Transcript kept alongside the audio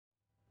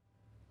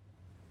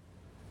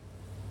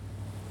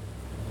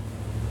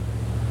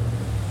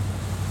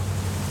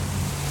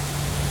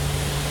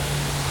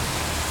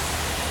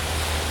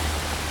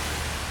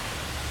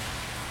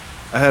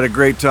I had a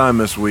great time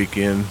this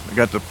weekend. I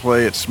got to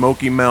play at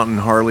Smoky Mountain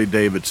Harley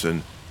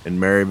Davidson in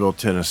Maryville,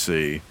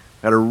 Tennessee.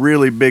 Had a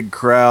really big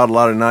crowd, a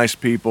lot of nice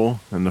people,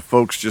 and the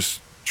folks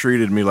just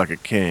treated me like a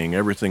king.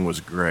 Everything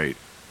was great.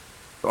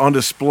 On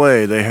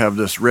display, they have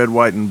this red,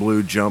 white, and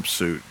blue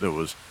jumpsuit that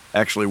was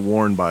actually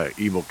worn by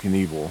Evel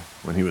Knievel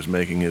when he was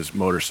making his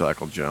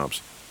motorcycle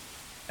jumps.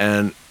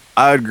 And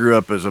I grew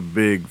up as a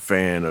big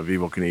fan of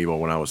Evel Knievel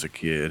when I was a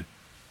kid.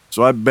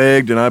 So I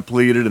begged and I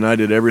pleaded and I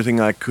did everything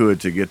I could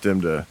to get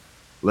them to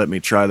let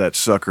me try that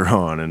sucker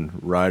on and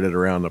ride it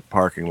around the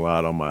parking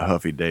lot on my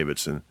Huffy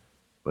Davidson,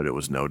 but it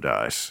was no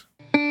dice.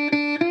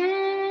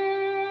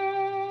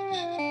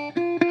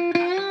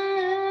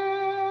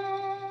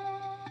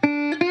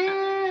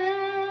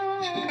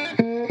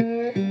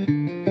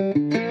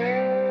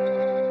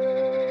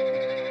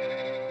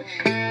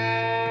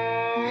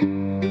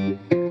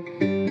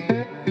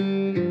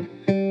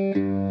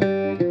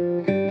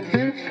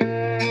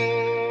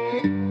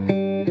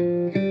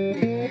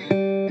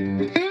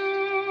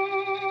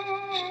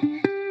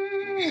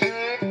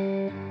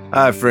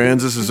 Hi,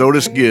 friends, this is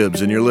Otis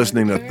Gibbs, and you're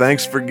listening to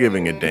Thanks for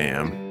Giving a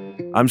Damn.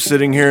 I'm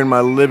sitting here in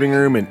my living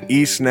room in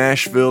East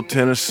Nashville,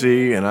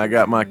 Tennessee, and I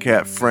got my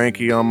cat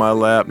Frankie on my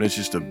lap, and it's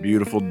just a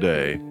beautiful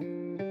day.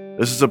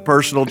 This is a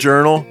personal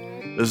journal.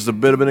 This is a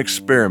bit of an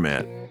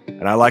experiment,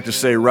 and I like to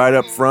say right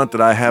up front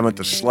that I haven't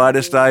the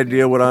slightest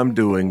idea what I'm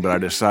doing, but I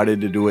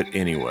decided to do it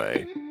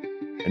anyway.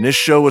 And this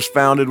show was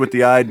founded with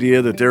the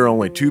idea that there are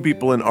only two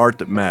people in art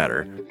that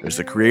matter. There's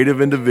the creative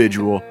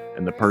individual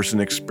and the person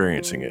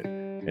experiencing it,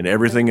 and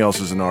everything else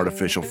is an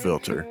artificial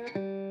filter.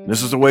 And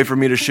this is a way for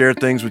me to share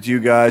things with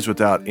you guys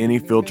without any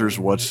filters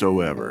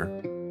whatsoever.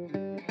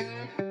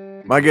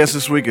 My guest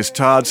this week is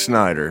Todd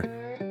Snyder.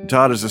 And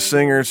Todd is a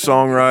singer,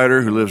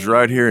 songwriter who lives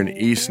right here in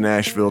East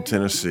Nashville,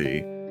 Tennessee.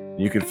 And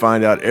you can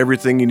find out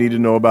everything you need to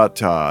know about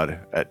Todd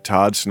at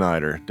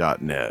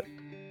toddsnyder.net.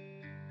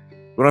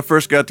 When I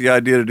first got the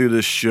idea to do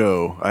this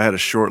show, I had a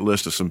short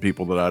list of some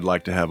people that I'd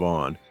like to have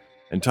on,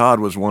 and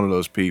Todd was one of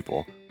those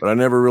people, but I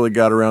never really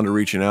got around to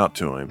reaching out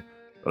to him.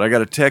 But I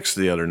got a text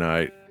the other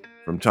night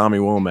from Tommy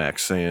Womack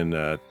saying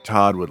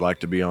Todd would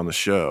like to be on the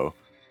show.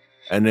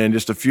 And then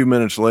just a few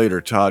minutes later,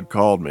 Todd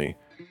called me.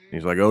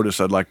 He's like, Otis,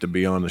 I'd like to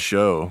be on the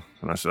show.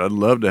 And I said, I'd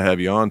love to have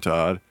you on,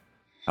 Todd.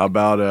 How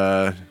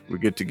about we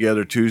get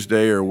together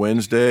Tuesday or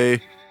Wednesday?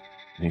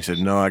 And he said,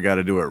 no, I got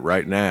to do it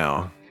right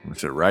now. I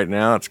said, right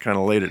now? It's kind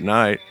of late at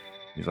night.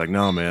 He's like,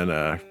 no,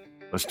 man,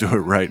 let's do it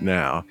right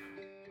now.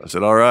 I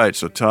said, all right.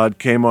 So Todd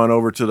came on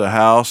over to the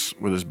house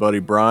with his buddy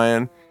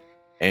Brian,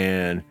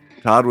 and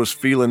Todd was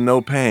feeling no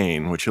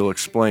pain, which he'll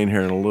explain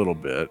here in a little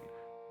bit,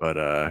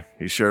 but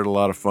he shared a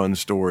lot of fun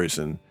stories,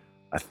 and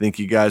I think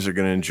you guys are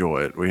going to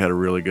enjoy it. We had a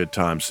really good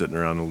time sitting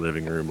around the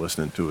living room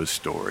listening to his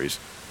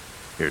stories.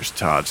 Here's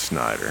Todd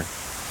Snyder.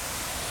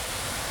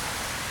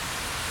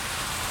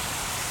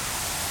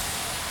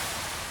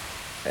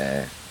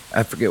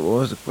 I forget, what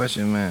was the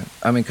question, man?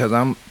 I mean, because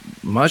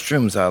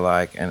mushrooms I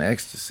like, and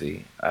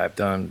ecstasy I've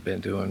been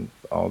doing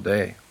all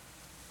day.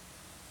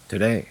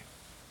 Today.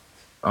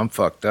 I'm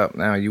fucked up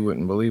now. You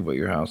wouldn't believe what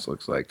your house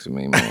looks like to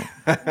me, man.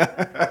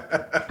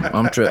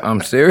 I'm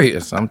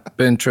serious. I've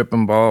been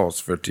tripping balls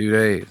for 2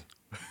 days.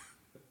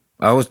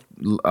 I was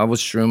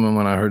shrooming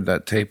when I heard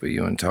that tape of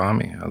you and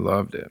Tommy. I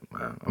loved it,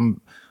 man.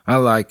 I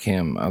like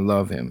him. I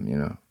love him, you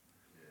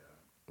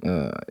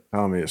know.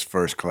 Tommy is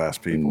first-class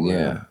people,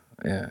 man.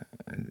 Yeah.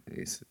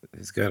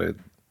 He's got a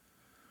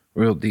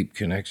real deep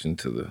connection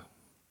to the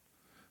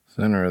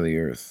center of the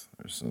earth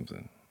or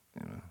something,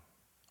 you know.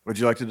 Would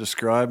you like to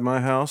describe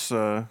my house,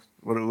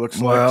 what it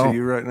looks like to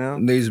you right now?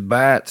 These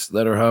bats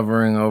that are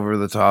hovering over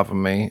the top of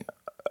me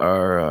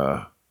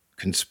are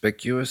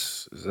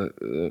conspicuous.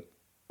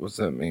 What's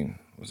that mean?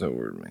 What's that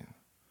word mean?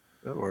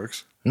 That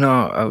works.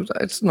 No,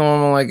 it's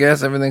normal, I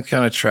guess. Everything's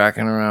kind of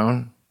tracking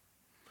around.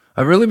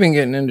 I've really been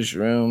getting into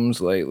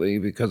shrooms lately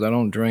because I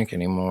don't drink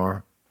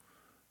anymore.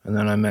 And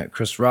then I met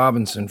Chris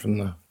Robinson from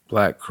the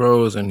Black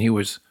Crowes, and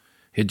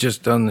he'd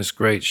just done this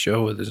great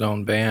show with his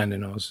own band,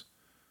 and I was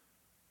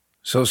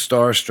so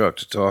starstruck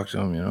to talk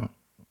to him, you know.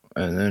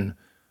 And then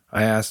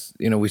I asked,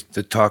 you know,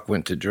 the talk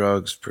went to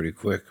drugs pretty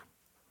quick.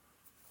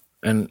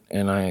 And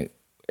we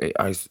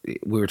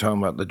were talking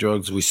about the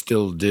drugs we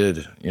still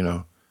did, you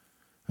know.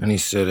 And he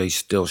said he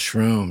still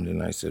shroomed,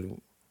 and I said,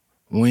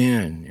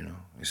 when, you know?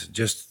 He said,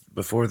 just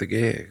before the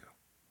gig.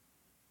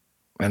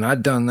 And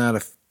I'd done that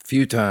a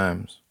few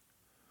times,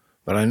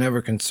 but I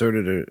never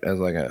considered it as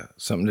like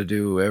something to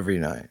do every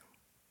night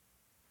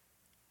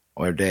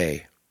or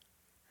day.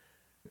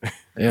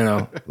 You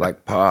know,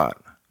 like pot.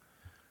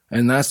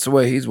 And that's the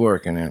way he's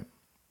working it.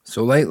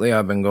 So lately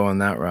I've been going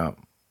that route.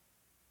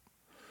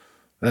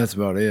 That's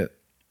about it.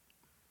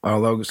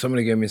 Although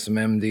somebody gave me some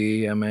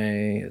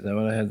MDMA. Is that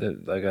what I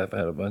had? Like I've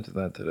had a bunch of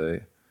that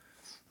today.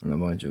 And a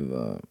bunch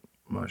of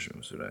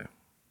mushrooms today.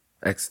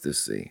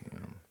 Ecstasy. You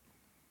know.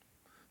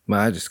 But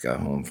I just got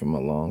home from a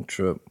long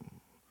trip.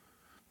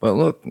 But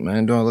look,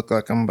 man, do I look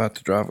like I'm about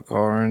to drive a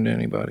car into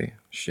anybody?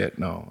 Shit,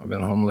 no. I've been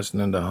home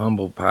listening to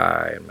Humble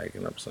Pie and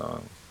making up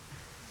songs.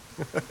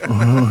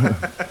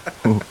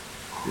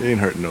 You ain't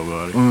hurting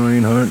nobody. I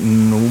ain't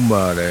hurting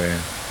nobody.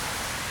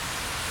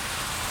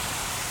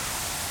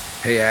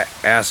 Hey,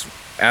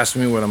 ask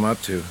me what I'm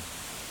up to.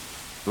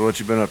 So what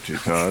you been up to,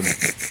 Todd?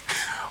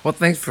 Well,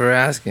 thanks for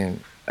asking.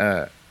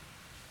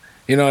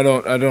 You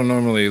know, I don't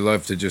normally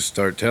love to just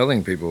start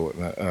telling people,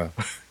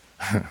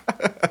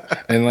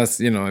 unless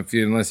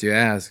unless you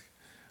ask.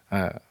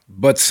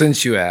 But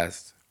since you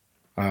asked,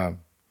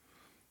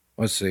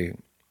 let's see.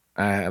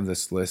 I have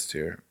this list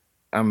here.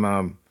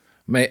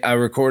 I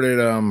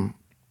recorded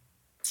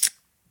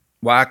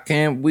 "Why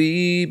Can't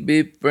We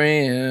Be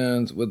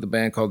Friends" with the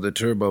band called the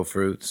Turbo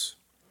Fruits,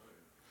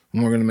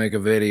 and we're gonna make a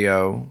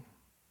video.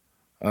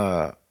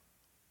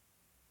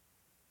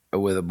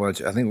 With a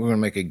bunch. I think we're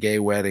gonna make a gay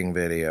wedding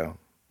video.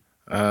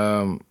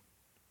 And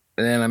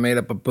then I made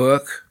up a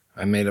book.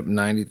 I made up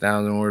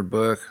 90,000 word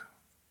book,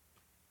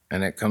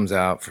 and it comes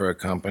out for a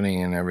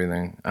company and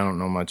everything. I don't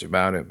know much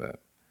about it, but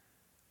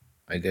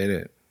I did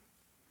it.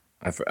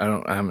 I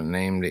haven't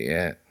named it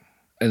yet.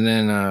 And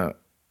then,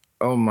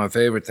 my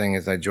favorite thing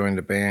is I joined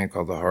a band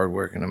called the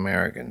Hardworking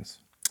Americans.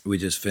 We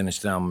just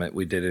finished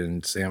we did it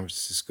in San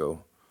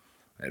Francisco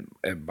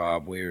at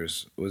Bob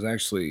Weir's. It was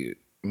actually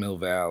Mill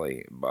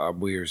Valley.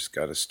 Bob Weir's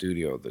got a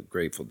studio, the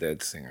Grateful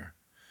Dead singer.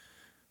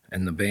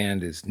 And the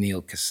band is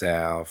Neil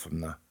Casal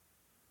from the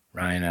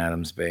Ryan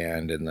Adams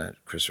band and the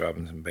Chris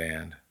Robinson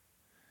band.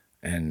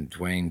 And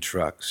Dwayne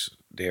Trucks,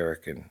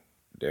 Derek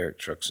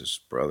Trucks'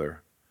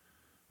 brother.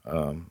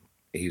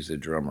 He's the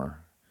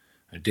drummer.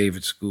 And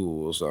David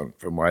Schools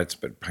from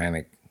Widespread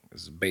Panic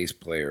is a bass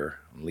player,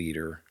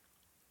 leader.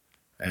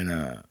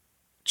 And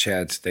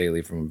Chad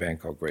Staley from a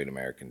band called Great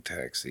American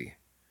Taxi.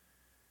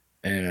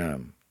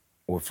 And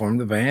we formed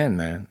the band,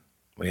 man.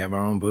 We have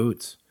our own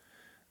boots.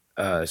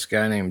 This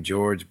guy named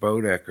George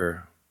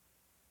Bodecker,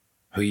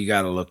 who you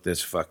got to look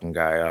this fucking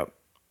guy up.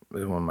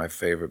 He's one of my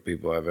favorite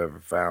people I've ever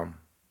found.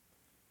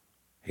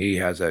 He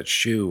has that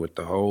shoe with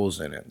the holes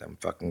in it, them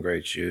fucking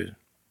great shoes.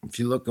 If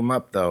you look him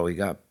up, though, he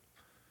got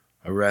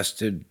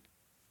arrested,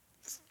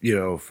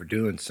 for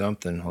doing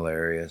something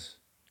hilarious.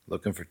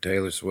 Looking for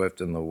Taylor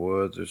Swift in the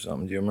woods or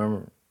something. Do you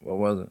remember? What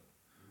was it?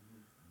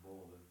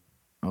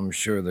 I'm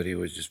sure that he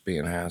was just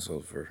being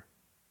hassled for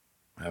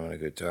having a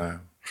good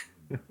time.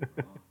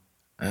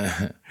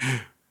 I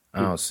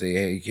don't see.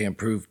 Hey, you can't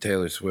prove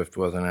Taylor Swift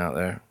wasn't out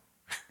there.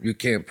 You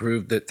can't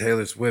prove that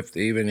Taylor Swift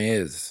even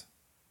is.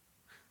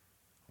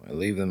 Well,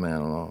 leave the man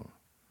alone.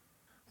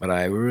 But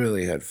I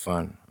really had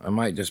fun. I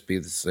might just be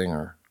the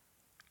singer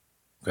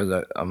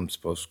because I'm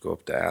supposed to go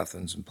up to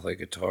Athens and play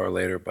guitar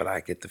later, but I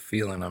get the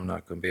feeling I'm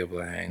not going to be able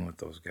to hang with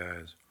those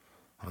guys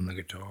on the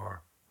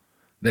guitar.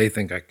 They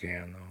think I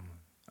can, though.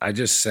 I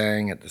just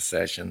sang at the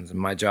sessions, and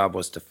my job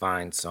was to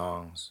find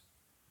songs.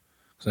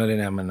 So I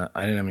didn't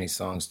have any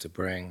songs to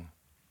bring.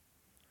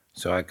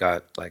 So I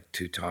got like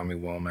 2 Tommy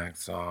Womack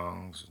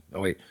songs.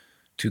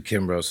 2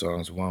 Kimbrough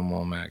songs, 1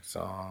 Womack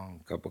song,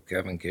 a couple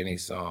Kevin Kinney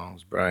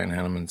songs, Brian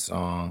Henneman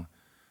song,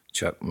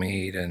 Chuck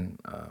Mead, and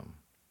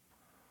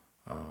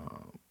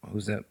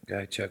who's that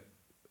guy? Chuck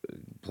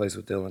plays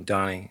with Dylan.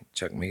 Donnie,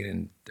 Chuck Mead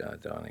and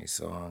Donnie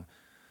song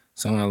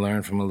I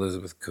learned from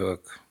Elizabeth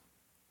Cook.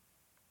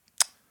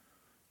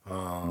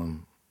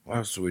 What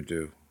else do we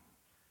do?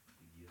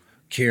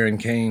 Kieran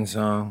Kane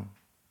song.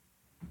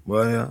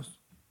 What else?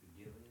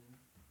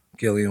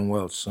 Gillian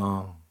Welch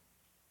song.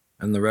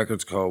 And the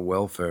record's called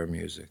Welfare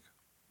Music.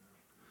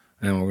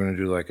 And we're going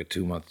to do like a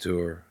 2-month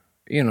tour.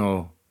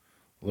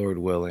 Lord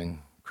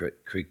willing,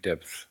 creek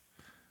depth,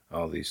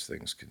 all these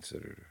things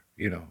considered.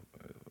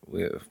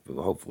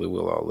 Hopefully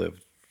we'll all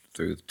live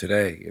through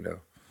today,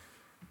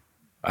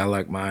 I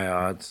like my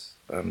odds.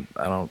 I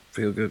don't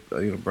feel good.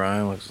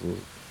 Brian looks a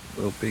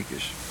little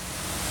peakish.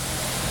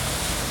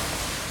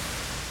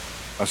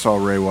 I saw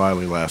Ray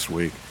Wiley last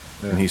week,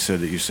 and he said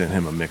that you sent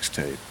him a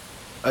mixtape.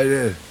 I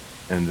did.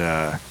 And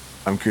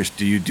I'm curious,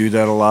 do you do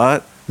that a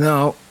lot?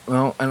 No,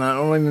 and I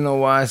don't even know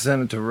why I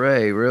sent it to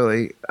Ray,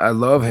 really. I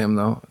love him,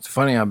 though. It's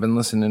funny, I've been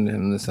listening to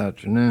him this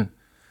afternoon.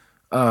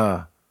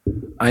 I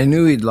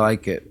knew he'd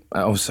like it.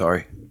 Oh,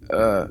 sorry.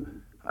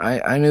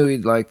 I knew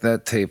he'd like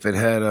that tape. It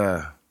had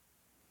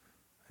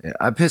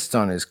I pissed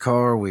on his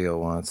car wheel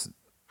once.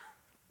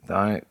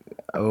 I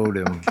owed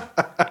him.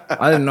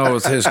 I didn't know it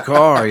was his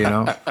car,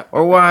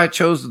 or why I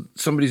chose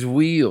somebody's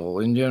wheel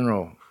in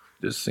general.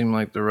 Just seemed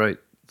like the right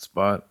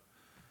spot.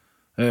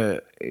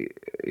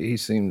 He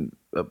seemed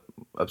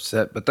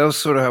upset, but that was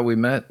sort of how we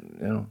met,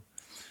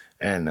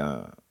 And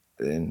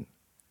then,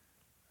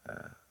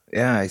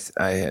 I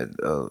had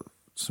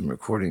some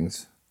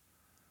recordings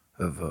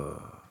of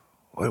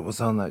what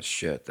was on that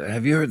shit.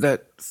 Have you heard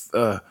that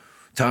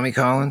Tommy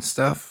Collins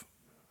stuff?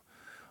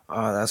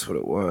 Oh, that's what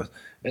it was.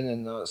 And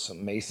then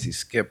some Macy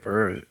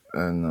Skipper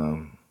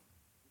and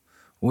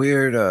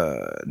weird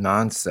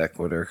non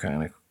sequitur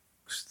kind of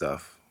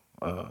stuff.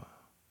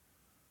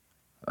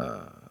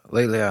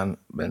 Lately I've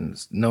been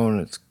knowing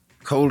it's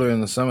colder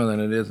in the summer than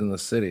it is in the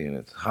city, and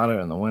it's hotter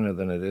in the winter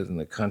than it is in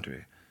the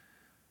country.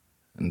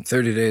 And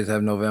 30 days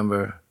have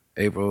November,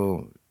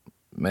 April,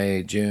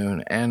 May,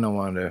 June, and no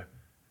wonder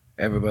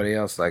Everybody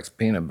else likes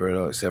peanut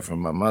brittle except for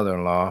my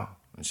mother-in-law,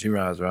 and she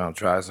rides around on a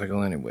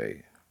tricycle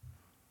anyway.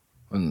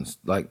 And it's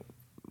like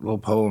little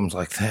poems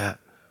like that.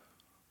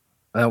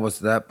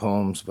 That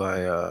poem's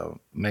by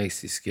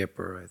Macy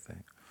Skipper, I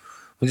think.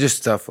 Well, just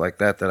stuff like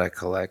that I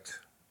collect.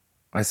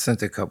 I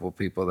sent a couple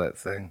people that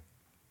thing.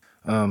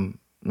 No,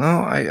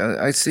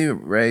 I see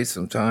Ray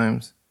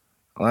sometimes.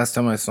 Last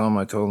time I saw him,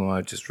 I told him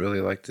I just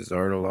really liked his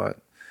art a lot.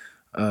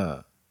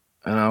 And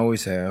I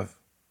always have.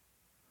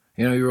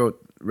 You know, he wrote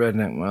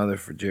Redneck Mother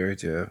for Jerry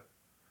Jeff,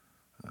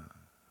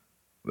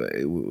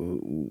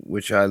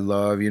 which I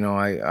love. You know,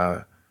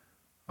 I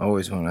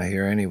always, when I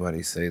hear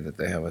anybody say that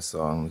they have a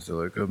song, they're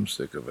like, I'm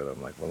sick of it.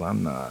 I'm like, well,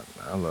 I'm not.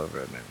 I love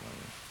Redneck Mother.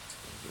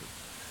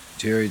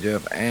 Jerry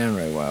Jeff and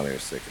Ray Wiley are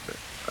sick of it.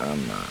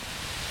 I'm not.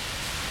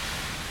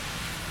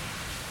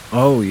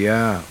 Oh,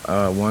 yeah.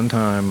 One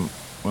time,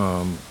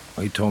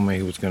 he told me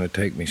he was going to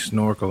take me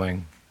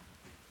snorkeling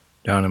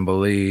down in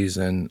Belize,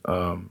 and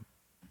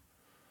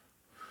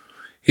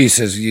he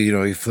says, you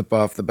know, you flip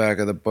off the back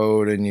of the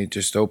boat and you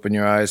just open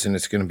your eyes and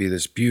it's going to be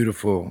this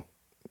beautiful,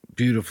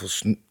 beautiful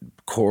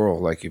coral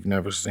like you've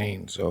never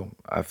seen. So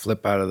I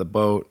flip out of the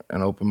boat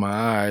and open my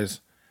eyes,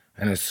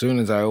 and as soon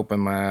as I open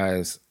my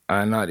eyes,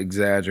 I'm not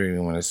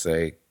exaggerating when I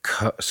say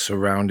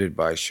surrounded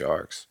by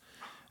sharks.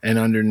 And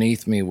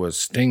underneath me was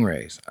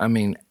stingrays. I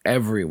mean,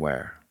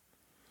 everywhere.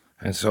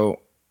 And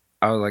so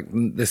I was like,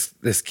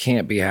 this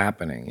can't be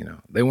happening, you know.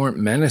 They weren't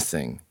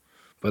menacing,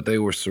 but they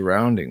were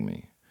surrounding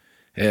me.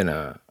 And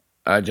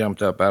I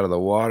jumped up out of the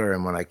water,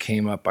 and when I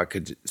came up, I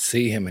could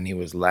see him, and he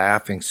was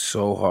laughing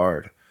so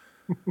hard.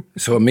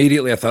 So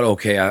immediately I thought,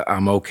 okay,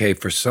 I'm okay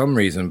for some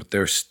reason, but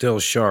there's still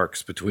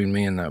sharks between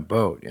me and that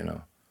boat, you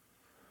know.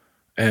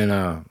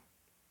 And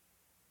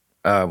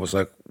I was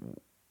like,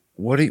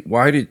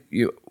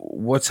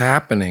 what's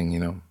happening, you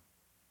know?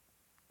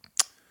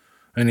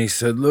 And he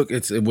said, look,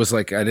 it was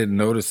like I didn't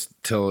notice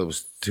till it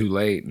was too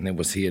late, and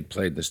he had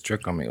played this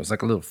trick on me. It was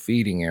like a little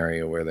feeding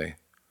area where they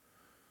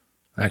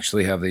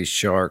actually have these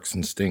sharks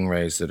and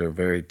stingrays that are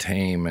very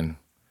tame, and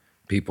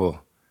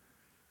people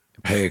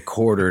pay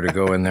 $0.25 to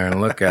go in there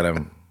and look at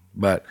them,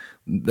 but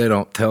they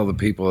don't tell the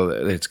people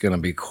that it's going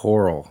to be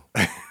coral.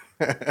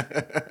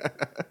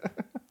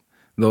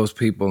 Those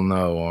people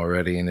know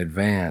already in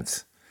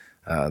advance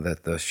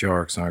that the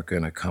sharks aren't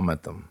going to come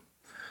at them.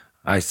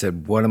 I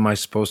said, what am I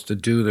supposed to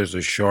do? There's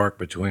a shark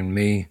between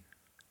me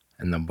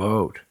and the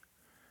boat.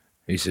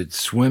 He said,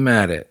 swim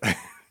at it.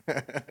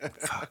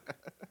 Fuck.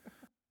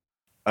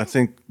 I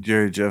think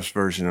Jerry Jeff's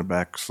version of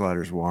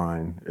Backslider's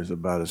Wine is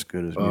about as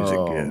good as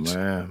music gets. Oh,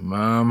 man.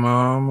 My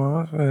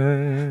mama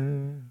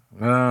said,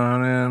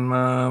 down in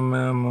my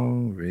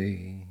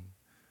memory.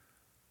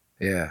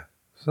 Yeah.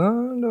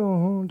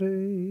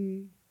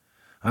 Sunday.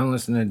 I'm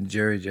listening to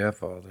Jerry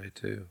Jeff all day,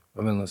 too.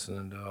 I've been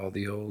listening to all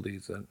the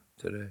oldies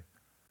today.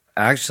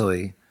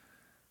 Actually,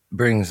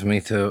 brings me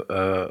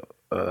to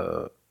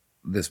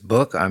this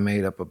book. I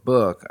made up a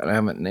book, and I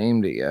haven't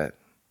named it yet.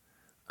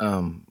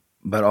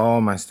 But all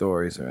my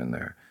stories are in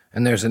there.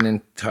 And there's an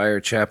entire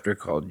chapter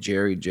called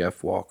Jerry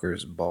Jeff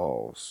Walker's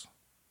Balls.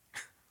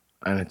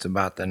 And it's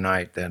about the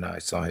night that I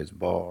saw his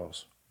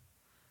balls.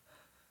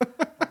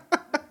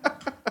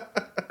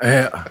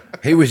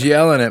 He was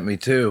yelling at me,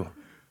 too.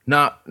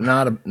 It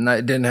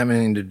didn't have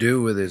anything to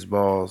do with his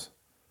balls.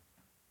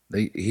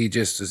 He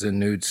just is a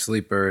nude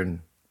sleeper,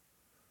 and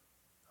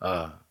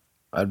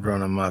I'd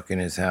run amok in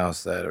his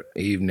house that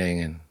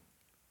evening, and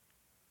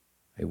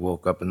he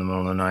woke up in the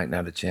middle of the night and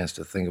had a chance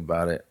to think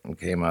about it and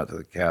came out to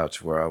the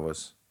couch where I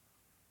was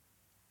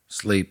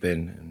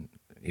sleeping, and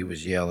he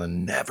was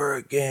yelling, "Never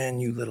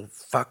again, you little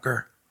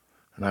fucker."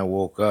 And I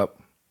woke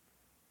up,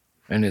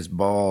 and his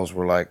balls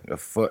were like a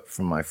foot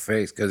from my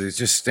face because he's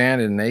just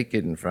standing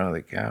naked in front of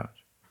the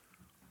couch.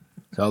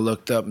 So I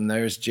looked up, and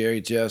there's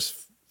Jerry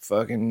Jeff's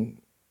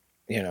fucking,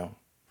 you know,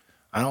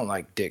 I don't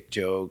like dick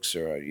jokes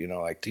or, you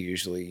know, like to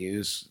usually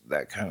use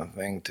that kind of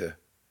thing to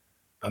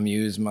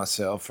amuse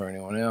myself or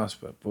anyone else.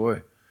 But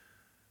boy,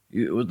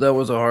 that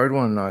was a hard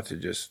one not to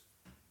just,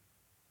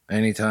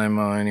 anytime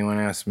anyone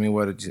asks me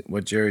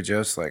what Jerry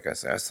Jeff's like, I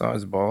say, I saw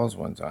his balls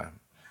one time.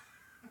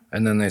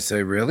 And then they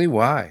say, really?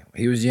 Why?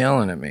 He was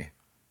yelling at me.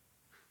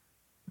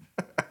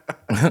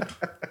 I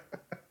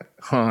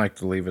like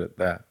to leave it at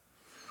that.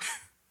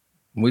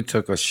 We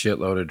took a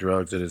shitload of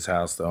drugs at his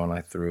house, though, and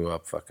I threw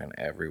up fucking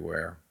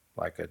everywhere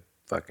like a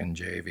fucking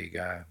JV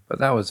guy. But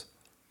that was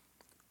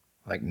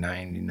like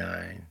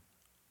 99.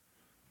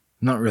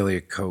 Not really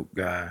a coke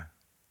guy.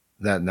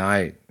 That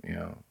night, you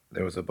know,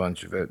 there was a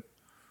bunch of it.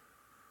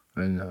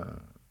 And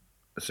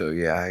so,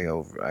 yeah, I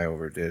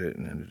overdid it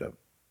and ended up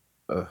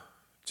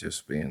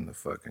just being the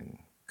fucking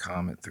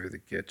comet through the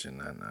kitchen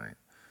that night.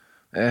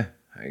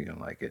 How you gonna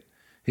like it?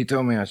 He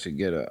told me I should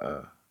get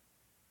a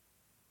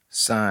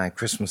sign,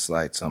 Christmas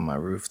lights on my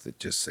roof that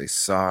just say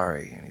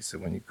sorry. And he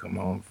said, when you come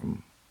home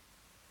from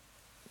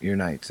your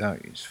nights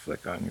out, you just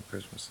flick on your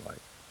Christmas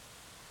light.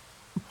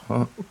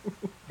 Huh?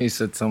 He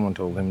said someone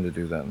told him to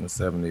do that in the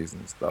 70s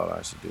and thought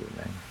I should do it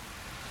now.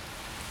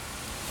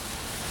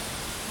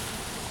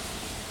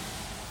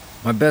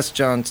 My best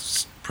John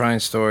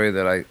Prine story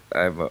that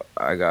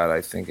I got,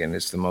 I think, and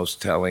it's the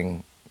most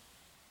telling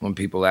when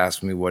people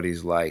ask me what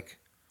he's like.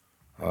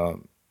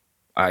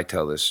 I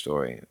tell this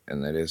story,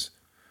 and that is,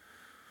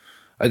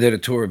 I did a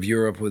tour of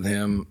Europe with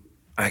him.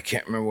 I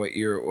can't remember what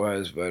year it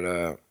was,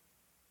 but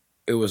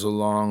it was a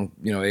long,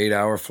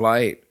 8-hour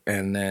flight,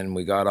 and then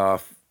we got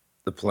off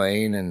the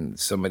plane, and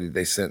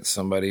they sent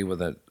somebody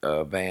with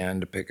a van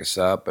to pick us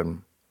up,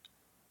 and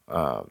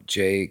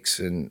Jakes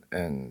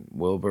and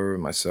Wilbur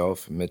and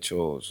myself and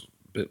Mitchell, was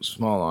a bit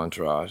small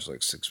entourage,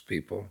 like 6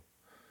 people.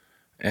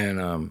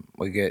 And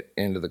we get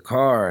into the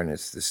car, and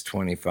it's this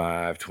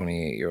 25,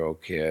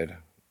 28-year-old kid,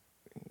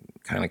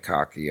 kind of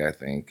cocky, I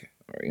think,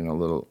 or, a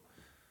little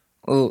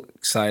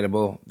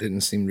excitable.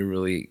 Didn't seem to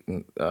really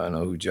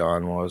know who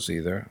John was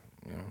either,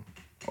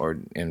 or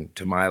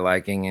to my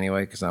liking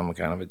anyway, because I'm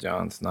kind of a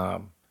John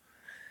snob.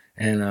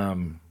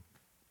 And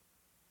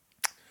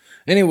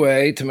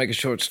anyway, to make a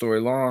short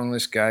story long,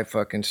 this guy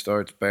fucking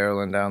starts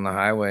barreling down the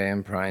highway,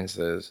 and Prine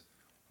says,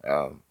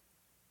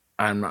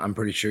 I'm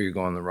pretty sure you're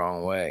going the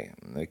wrong way.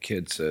 And the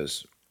kid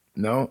says,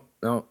 no,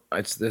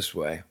 it's this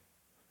way.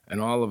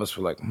 And all of us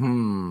were like,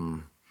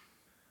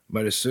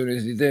 But as soon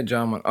as he did,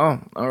 John went, oh,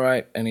 all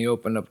right. And he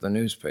opened up the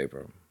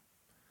newspaper.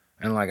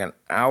 And like an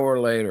hour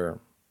later,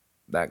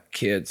 that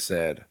kid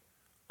said,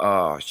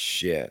 oh,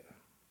 shit,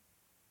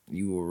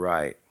 you were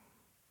right.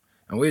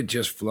 And we had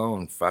just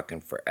flown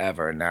fucking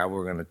forever, and now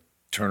we're going to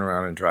turn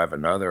around and drive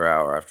another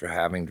hour after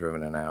having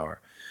driven an hour.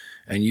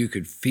 And you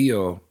could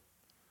feel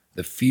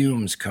the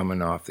fumes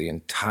coming off the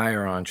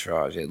entire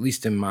entourage. At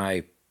least in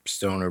my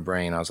stoner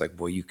brain, I was like,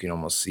 boy, you can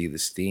almost see the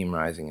steam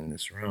rising in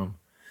this room.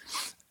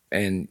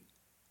 And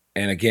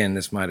again,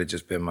 this might have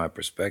just been my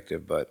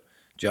perspective, but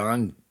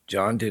John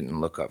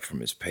didn't look up from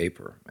his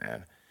paper,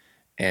 man.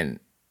 And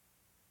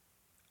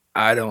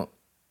and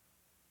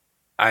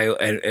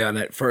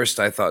at first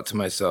I thought to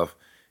myself,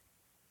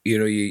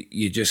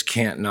 you just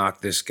can't knock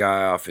this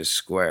guy off his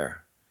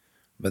square.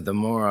 But the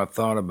more I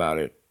thought about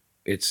it,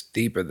 it's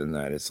deeper than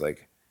that. It's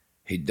like,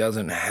 he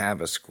doesn't have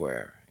a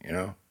square,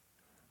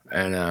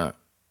 And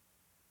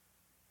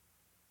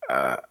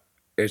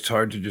it's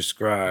hard to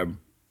describe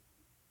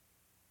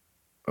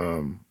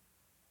him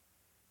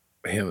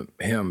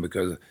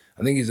because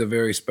I think he's a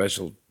very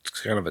special,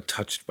 kind of a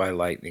touched by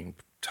lightning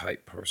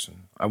type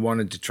person. I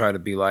wanted to try to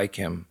be like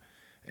him,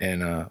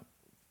 and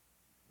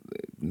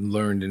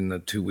learned in the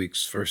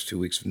first 2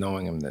 weeks of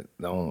knowing him that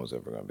no one was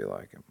ever going to be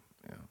like him.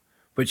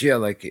 But yeah,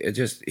 like he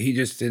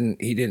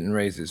didn't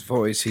raise his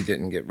voice. He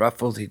didn't get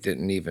ruffled. He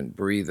didn't even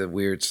breathe a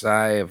weird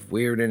sigh of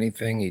weird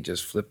anything. He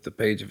just flipped the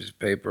page of his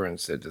paper and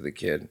said to the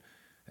kid,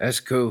 that's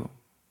cool.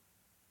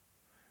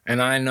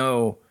 And I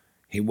know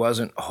he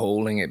wasn't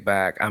holding it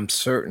back. I'm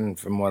certain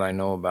from what I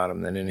know about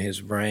him that in his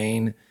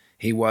brain,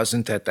 he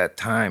wasn't at that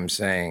time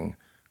saying,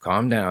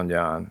 calm down,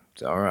 John.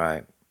 It's all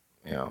right.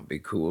 Be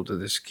cool to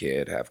this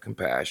kid, have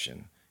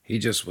compassion. He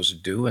just was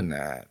doing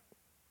that.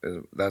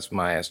 That's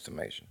my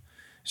estimation.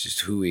 It's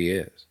just who he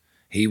is.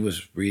 He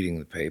was reading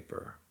the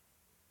paper,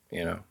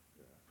 and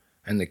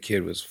the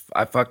kid was,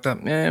 I fucked up.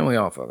 Yeah, we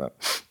all fuck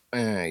up.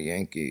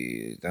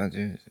 Yankees, don't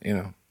you?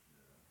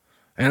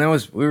 And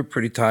we were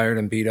pretty tired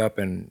and beat up,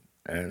 and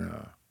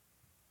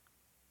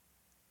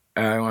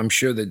I'm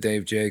sure that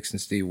Dave Jakes and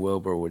Steve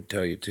Wilbur would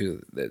tell you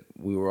too that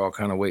we were all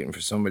kind of waiting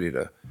for somebody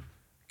to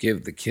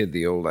give the kid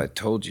the old "I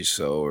told you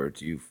so" or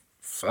 "you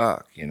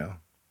fuck,"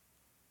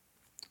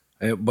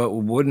 But it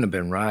wouldn't have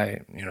been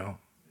right,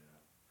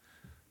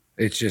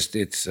 It's just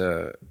it's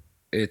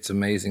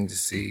amazing to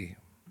see.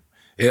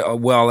 It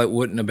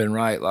wouldn't have been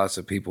right. Lots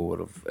of people would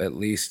have at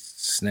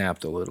least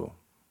snapped a little.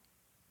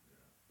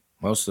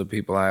 Most of the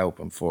people I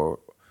opened for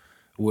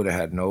would have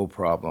had no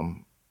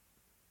problem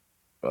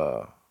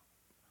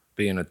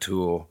being a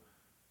tool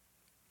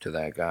to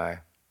that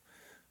guy.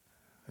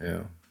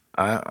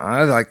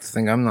 I like to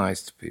think I'm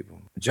nice to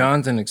people.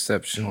 John's an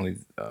exceptionally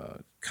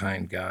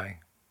kind guy.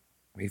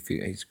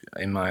 He's,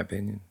 in my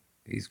opinion,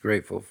 he's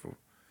grateful for.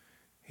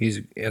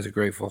 He has a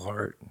grateful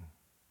heart.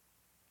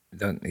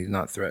 He's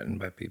not threatened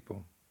by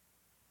people.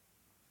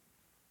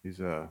 He's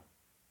I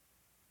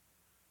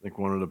think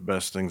one of the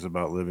best things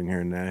about living here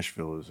in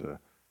Nashville is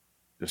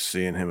just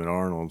seeing him at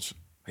Arnold's.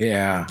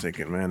 Yeah. I'm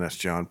thinking, man, that's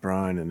John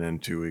Prine. And then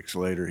 2 weeks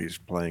later, he's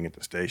playing at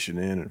the Station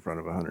Inn in front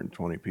of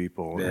 120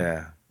 people.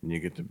 Yeah. And you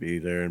get to be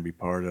there and be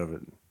part of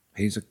it.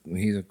 He's a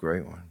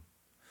great one.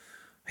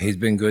 He's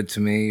been good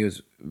to me. He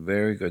was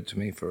very good to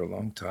me for a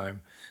long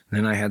time. And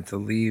then I had to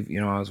leave.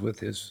 I was with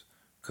his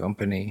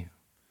company,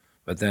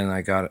 but then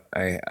I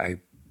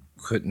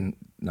couldn't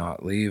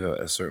not leave at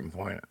a certain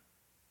point.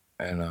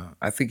 And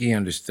I think he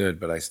understood,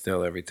 but I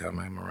still, every time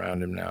I'm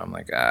around him now, I'm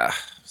like,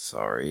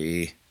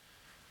 sorry.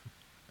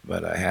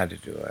 But I had to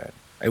do it.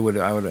 I would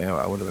have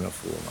been a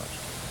fool not.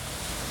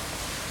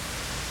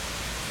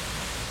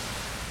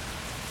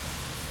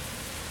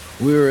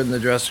 We were in the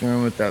dressing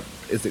room with that,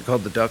 is it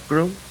called the Duck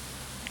Room?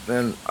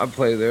 And I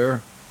play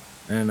there,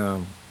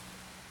 and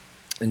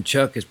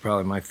Chuck is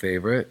probably my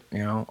favorite,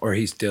 or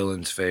he's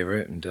Dylan's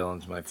favorite, and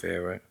Dylan's my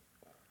favorite.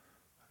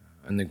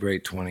 And The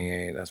Great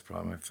 28, that's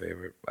probably my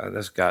favorite.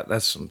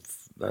 That's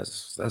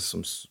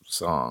some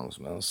songs,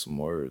 man. That's some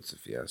words,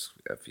 if you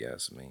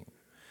ask me.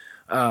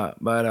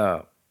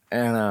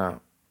 And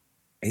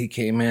he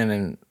came in,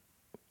 and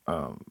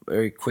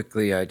very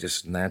quickly I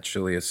just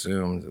naturally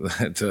assumed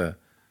that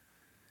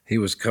he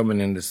was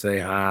coming in to say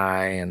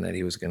hi and that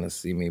he was going to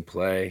see me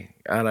play.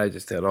 And I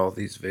just had all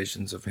these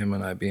visions of him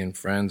and I being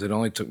friends. It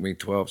only took me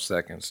 12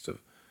 seconds to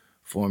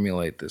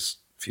formulate this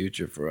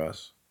future for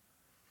us.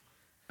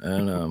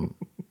 And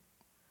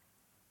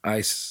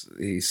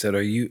he said,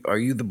 "Are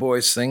you the boy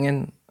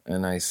singing?"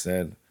 And I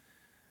said,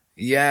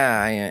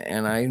 "Yeah,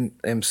 and I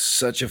am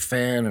such a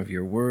fan of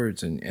your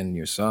words and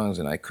your songs."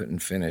 And I couldn't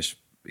finish.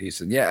 He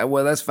said, "Yeah,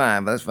 well, that's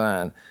fine. That's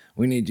fine.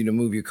 We need you to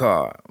move your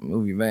car,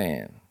 move your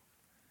van."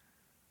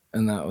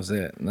 And that was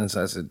it. And then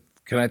so I said,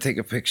 "Can I take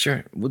a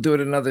picture? We'll do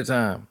it another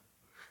time."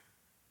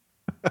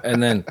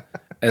 And then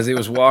as he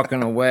was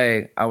walking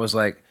away, I was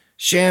like,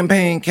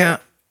 "Champagne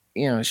count,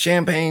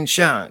 champagne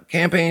shot,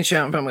 campaign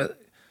shot from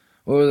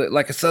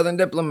like a Southern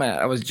diplomat."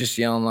 I was just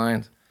yelling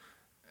lines.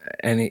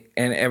 And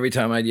every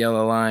time I'd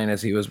yell a line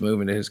as he was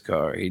moving to his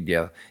car, he'd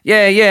yell,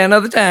 "Yeah,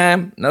 another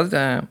time, another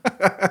time."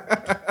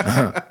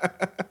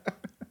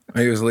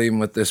 He was leaving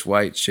with this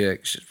white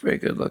chick. She's pretty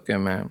good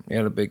looking, man. He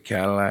had a big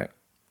Cadillac.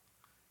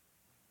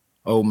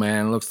 Old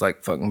man, looks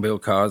like fucking Bill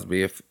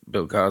Cosby if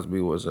Bill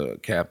Cosby was a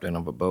captain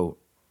of a boat.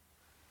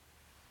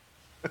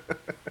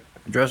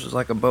 Dresses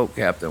like a boat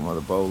captain with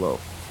a bolo.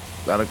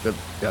 Got a good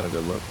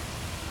look.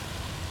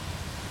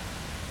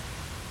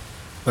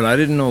 But I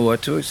didn't know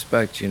what to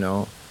expect,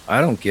 I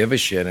don't give a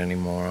shit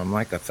anymore. I'm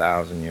like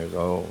 1,000 years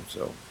old.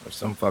 So if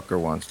some fucker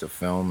wants to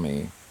film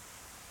me,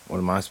 what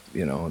am I,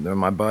 they're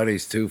my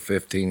buddies too,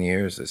 15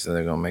 years. They said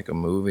they're going to make a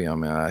movie on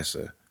me. I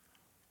said,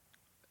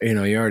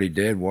 you already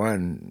did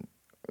one,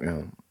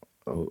 and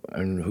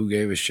who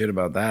gave a shit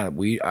about that?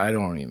 I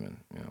don't even,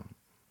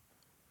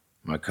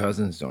 my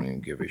cousins don't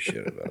even give a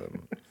shit about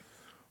them.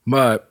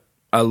 But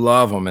I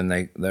love them,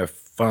 and they're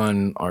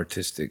fun,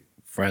 artistic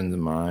friends of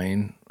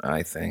mine,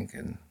 I think,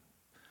 and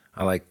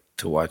I like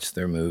to watch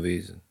their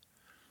movies.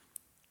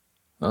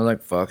 I was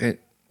like, fuck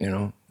it,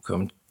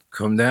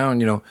 come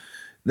down,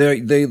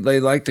 They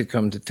like to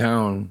come to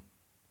town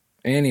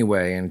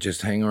anyway and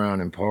just hang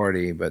around and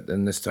party, but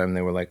then this time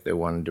they were like they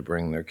wanted to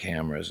bring their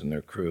cameras and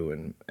their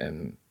crew,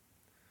 and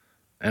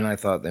I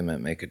thought they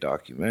meant make a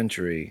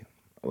documentary,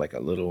 like a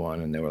little one,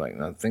 and they were like,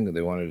 no, I think that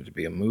they wanted it to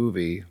be a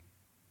movie,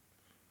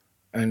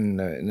 and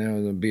there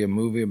would be a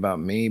movie about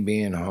me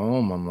being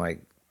home. I'm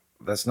like,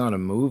 that's not a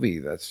movie.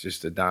 That's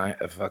just a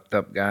fucked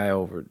up guy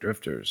over at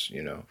Drifters,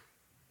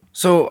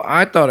 So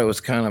I thought it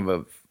was kind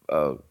of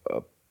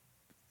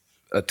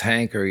a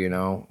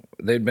tanker,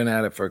 They'd been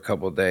at it for a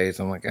couple of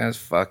days. I'm like, guys,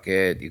 fuck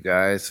it, you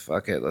guys,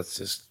 fuck it. Let's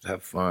just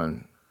have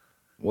fun.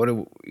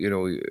 We're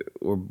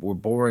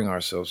boring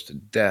ourselves to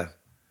death.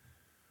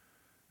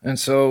 And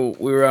so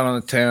we were out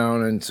on the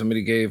town, and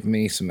somebody gave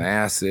me some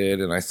acid,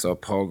 and I saw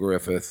Paul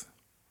Griffith,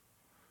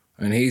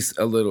 and he's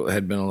had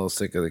been a little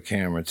sick of the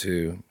camera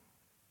too.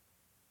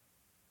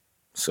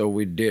 So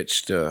we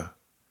ditched them.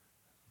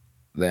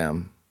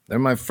 They're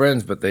my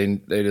friends, but they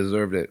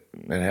deserved it.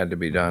 It had to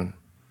be done.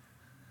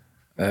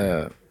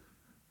 I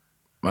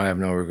have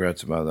no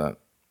regrets about that.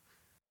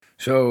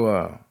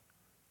 So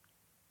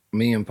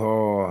me and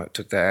Paul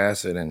took the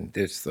acid and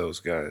ditched those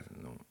guys.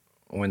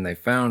 When they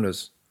found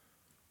us,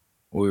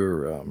 we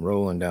were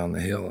rolling down the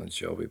hill in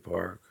Shelby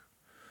Park,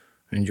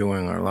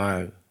 enjoying our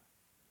lives.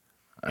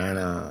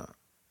 And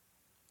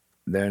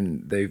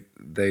then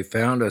they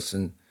found us,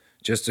 and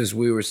just as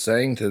we were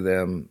saying to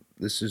them,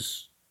 this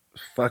is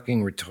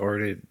fucking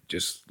retarded,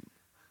 just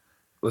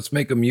let's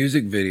make a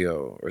music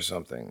video or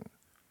something.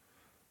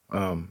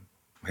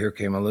 Here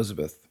came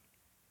Elizabeth.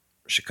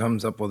 She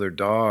comes up with her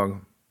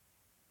dog,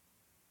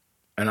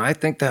 and I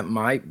think that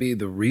might be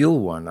the real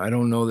one. I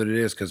don't know that it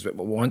is, because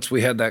once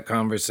we had that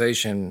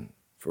conversation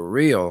for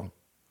real,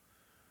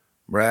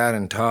 Brad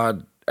and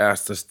Todd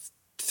asked us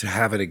to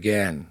have it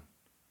again.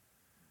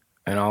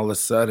 And all of a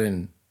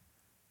sudden,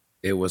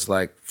 it was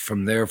like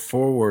from there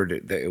forward,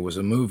 it was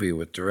a movie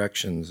with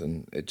directions,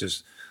 and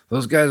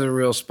those guys are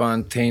real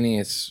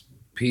spontaneous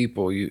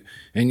people.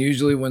 And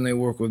usually when they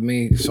work with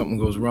me, something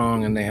goes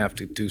wrong and they have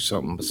to do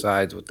something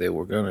besides what they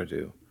were gonna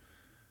do.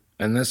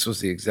 And this was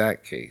the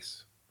exact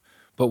case.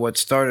 But what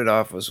started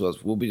off was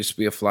we'll just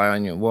be a fly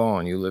on your wall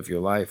and you live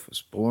your life,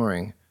 was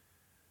boring.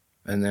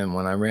 And then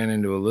when I ran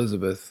into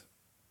Elizabeth,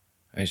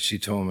 and she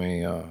told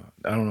me, I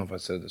don't know if I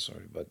said this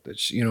already, but that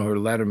she, her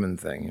Letterman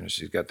thing,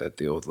 she's got that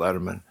deal with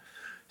Letterman.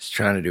 She's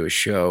trying to do a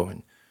show,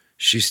 and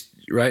she's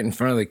right in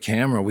front of the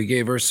camera. We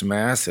gave her some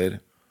acid,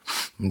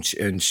 and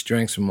she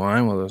drank some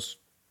wine with us.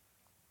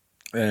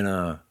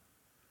 And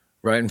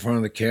right in front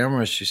of the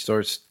camera, she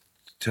starts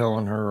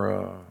telling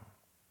her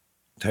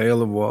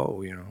tale of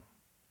woe,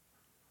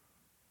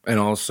 And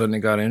all of a sudden, it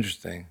got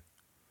interesting.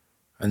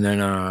 And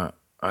then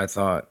I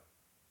thought,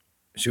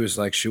 she was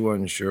like, she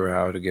wasn't sure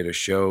how to get a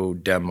show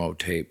demo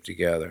tape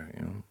together,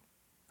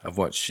 of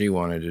what she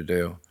wanted to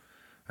do.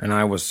 And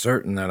I was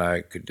certain that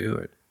I could do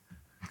it.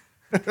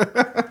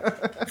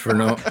 for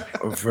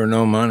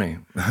no money.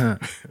 And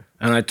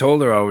I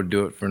told her I would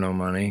do it for no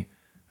money.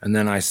 And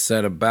then I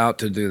set about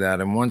to do that.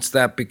 And once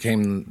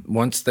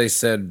they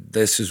said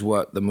this is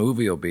what the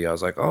movie will be, I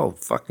was like, oh,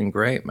 fucking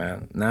great,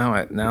 man.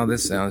 Now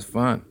this sounds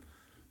fun.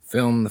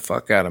 Film the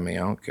fuck out of me. I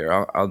don't care.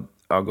 I'll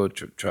go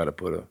try to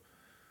put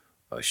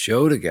a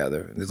show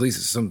together. At least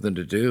it's something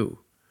to do.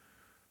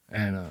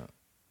 And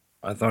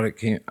I thought it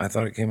came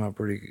out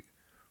pretty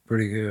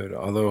good.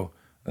 Although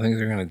I think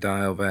they're gonna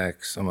dial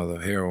back some of the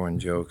heroin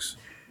jokes.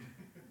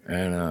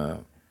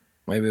 And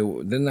maybe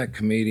didn't that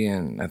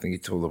comedian? I think he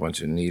told a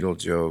bunch of needle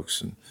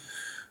jokes, and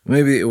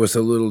maybe it was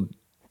a little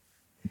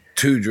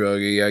too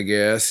druggy. I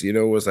guess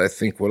was I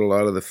think what a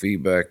lot of the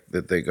feedback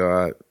that they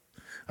got.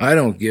 I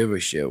don't give a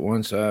shit.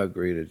 Once I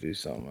agree to do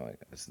something like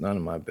that, it's none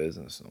of my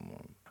business no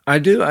more. I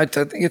do. I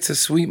think it's a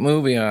sweet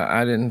movie.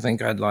 I didn't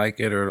think I'd like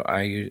it, or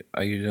I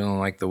usually don't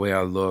like the way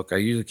I look. I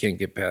usually can't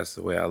get past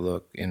the way I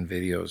look in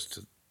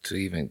videos to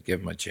even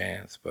give them a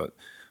chance. But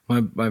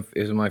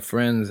my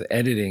friend's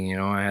editing,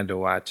 I had to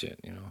watch it,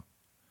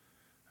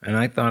 and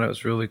I thought it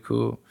was really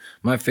cool.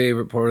 My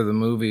favorite part of the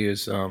movie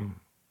is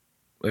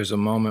there's a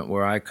moment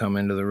where I come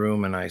into the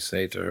room and I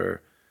say to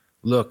her,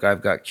 look,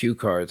 I've got cue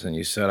cards, and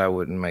you said I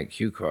wouldn't make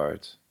cue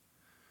cards.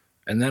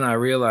 And then I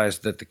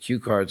realized that the cue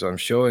cards I'm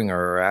showing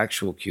her are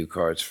actual cue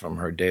cards from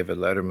her David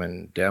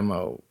Letterman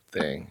demo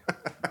thing.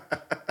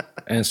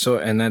 And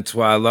that's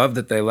why I love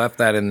that they left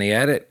that in the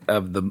edit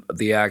of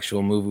the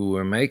actual movie we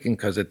were making,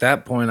 because at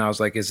that point I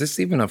was like, is this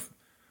even a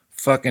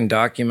fucking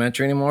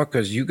documentary anymore?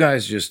 Because you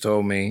guys just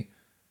told me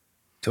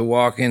to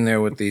walk in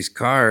there with these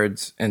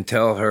cards and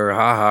tell her,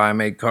 haha, I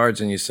made cards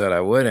and you said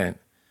I wouldn't.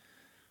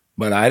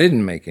 But I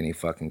didn't make any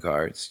fucking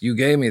cards. You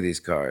gave me these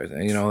cards.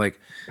 And,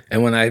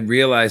 and when I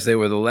realized they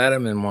were the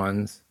Letterman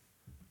ones,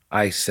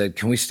 I said,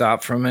 can we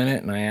stop for a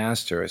minute? And I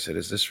asked her, I said,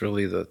 is this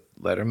really the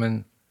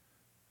Letterman?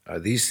 Are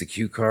these the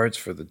cue cards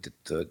for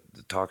the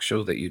talk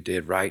show that you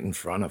did right in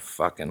front of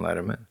fucking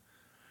Letterman?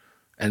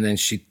 And then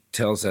she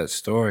tells that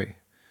story.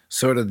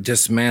 Sort of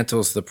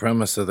dismantles the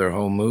premise of their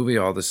whole movie.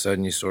 All of a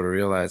sudden you sort of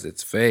realize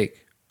it's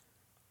fake.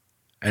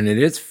 And it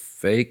is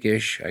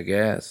fake-ish, I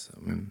guess. I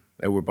mean,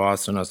 they were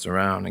bossing us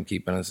around and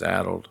keeping us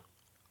addled.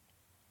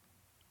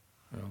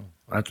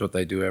 That's what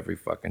they do every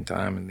fucking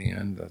time in the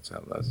end. That's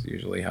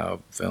usually how I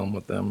film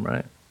with them,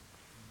 right?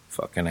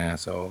 Fucking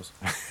assholes.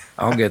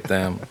 I'll get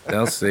them.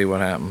 They'll see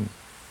what happened.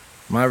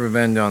 My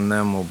revenge on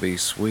them will be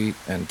sweet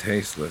and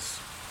tasteless.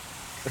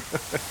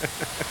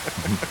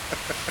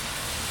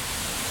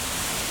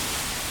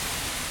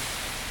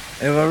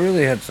 If I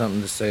really had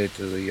something to say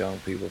to the young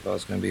people, if I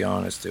was going to be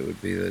honest, it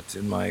would be that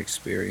in my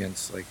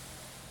experience, like,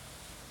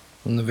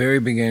 from the very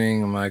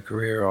beginning of my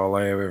career, all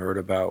I ever heard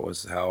about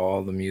was how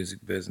all the music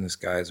business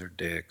guys are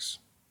dicks.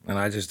 And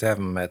I just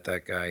haven't met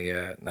that guy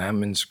yet. And I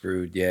haven't been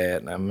screwed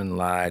yet. And I haven't been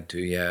lied to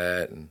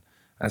yet. And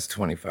that's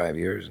 25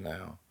 years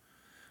now.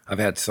 I've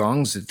had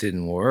songs that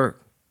didn't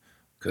work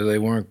because they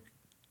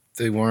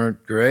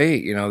weren't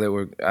great.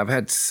 I've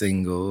had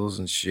singles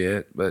and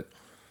shit, but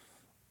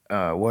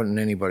it wasn't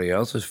anybody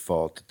else's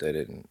fault that they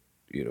didn't,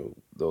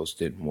 those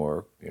didn't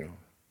work,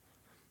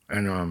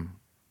 And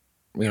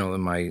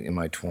in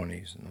my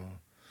 20s and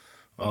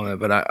all that.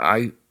 But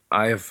I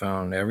have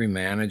found every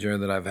manager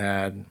that I've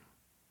had,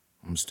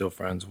 I'm still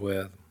friends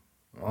with.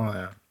 Oh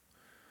yeah.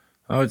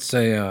 I would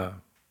say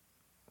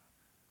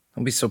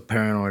don't be so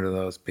paranoid of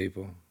those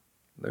people.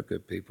 They're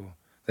good people.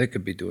 They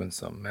could be doing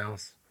something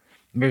else.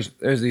 There's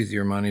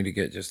easier money to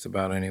get just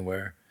about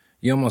anywhere.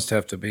 You almost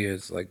have to be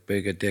as like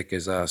big a dick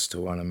as us to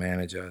want to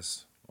manage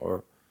us,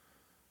 or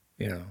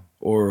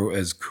or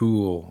as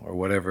cool or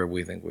whatever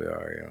we think we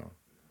are,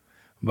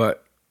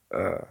 But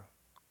I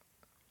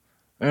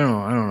don't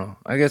know.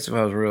 I guess if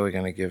I was really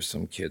gonna give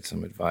some kid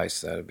some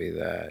advice, that'd be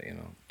that,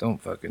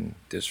 don't fucking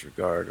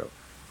disregard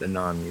the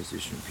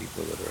non-musician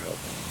people that are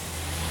helping.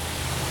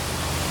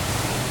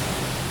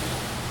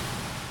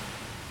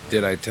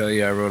 Did I tell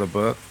you I wrote a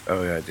book?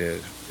 Oh yeah, I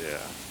did. Yeah.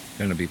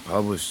 Gonna be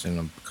published in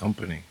a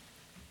company.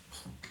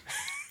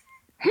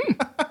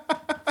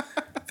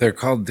 They're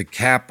called the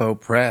Capo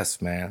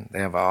Press, man. They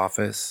have an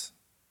office.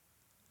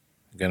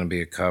 Gonna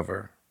be a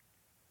cover.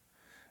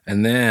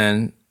 And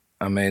then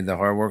I made the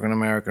Hardworking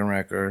American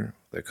record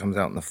that comes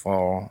out in the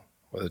fall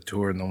with a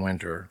tour in the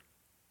winter.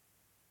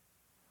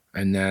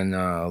 And then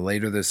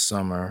later this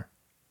summer,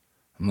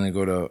 I'm going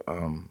to go to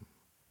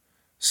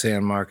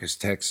San Marcos,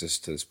 Texas,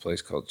 to this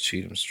place called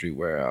Cheatham Street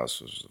Warehouse.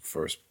 It was the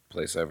first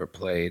place I ever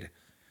played.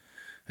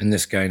 And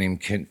this guy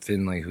named Kent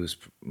Finley, who's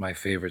my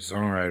favorite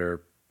songwriter,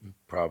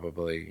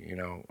 probably,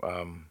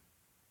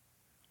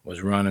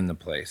 was running the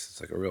place.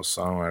 It's like a real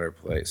songwriter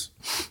place.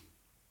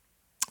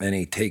 And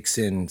he takes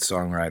in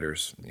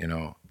songwriters,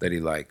 that he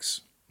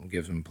likes, and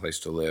gives them a place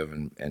to live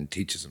and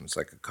teaches them. It's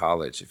like a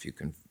college if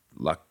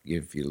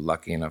you're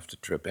lucky enough to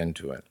trip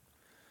into it.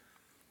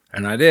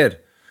 And I did.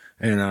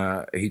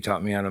 And he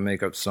taught me how to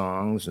make up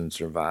songs and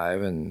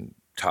survive, and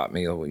taught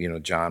me,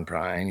 John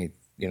Prine.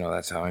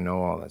 That's how I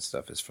know all that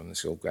stuff is from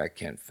this old guy,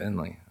 Kent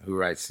Finley, who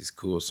writes these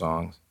cool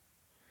songs.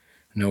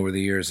 And over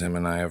the years, him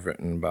and I have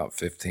written about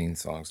 15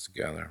 songs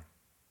together.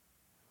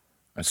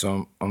 And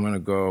so I'm going to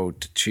go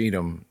to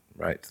Cheatham,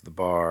 right to the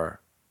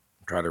bar,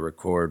 try to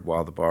record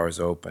while the bar is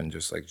open,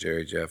 just like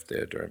Jerry Jeff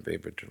did during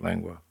Viva de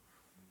Lengua.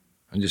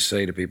 And just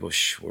say to people,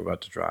 shh, we're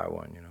about to try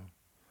one, you know.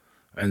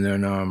 And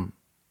then,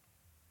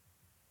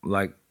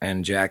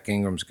 and Jack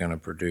Ingram's going to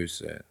produce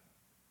it.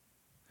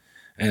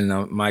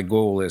 And my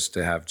goal is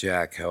to have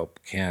Jack help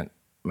Kent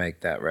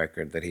make that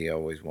record that he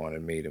always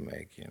wanted me to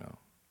make, you know.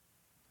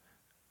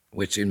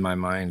 Which in my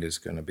mind is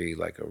going to be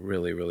like a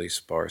really, really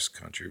sparse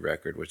country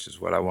record, which is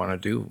what I want to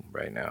do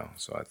right now.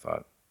 So I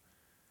thought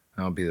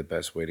that would be the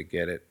best way to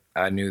get it.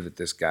 I knew that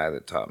this guy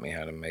that taught me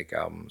how to make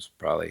albums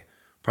probably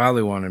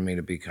wanted me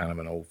to be kind of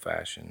an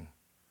old-fashioned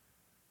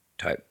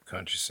type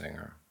country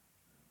singer.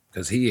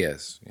 Because he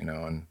is, you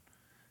know, and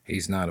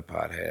he's not a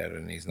pothead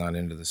and he's not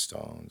into the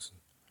Stones.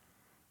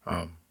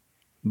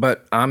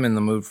 But I'm in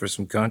the mood for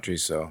some country,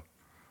 so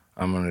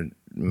we're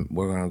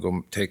gonna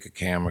go take a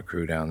camera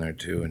crew down there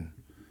too and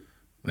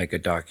make a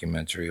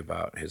documentary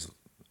about his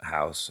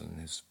house and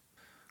his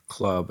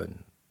club,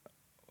 and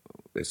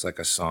it's like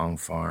a song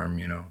farm,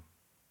 you know.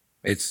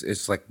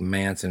 It's like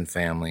Manson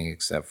family,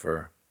 except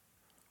for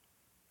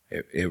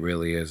it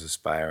really is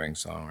aspiring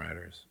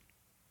songwriters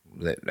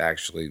that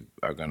actually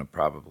are gonna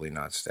probably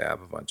not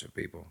stab a bunch of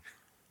people.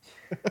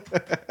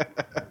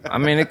 I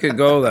mean, it could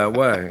go that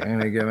way.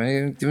 And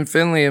even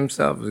Finley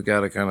himself has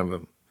got a kind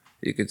of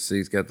you could see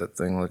he's got that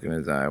thing look in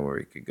his eye where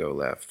he could go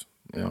left,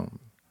 you know.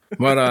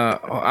 But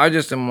I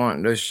just am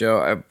wanting to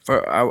show.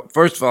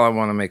 First of all, I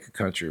want to make a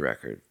country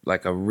record,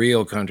 like a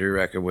real country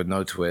record with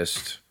no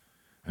twist,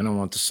 and I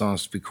want the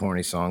songs to be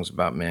corny songs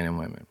about men and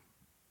women.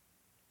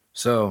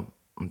 So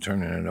I'm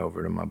turning it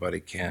over to my buddy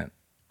Kent.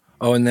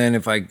 Oh, and then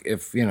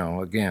if you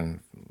know,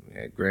 again,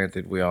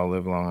 granted, we all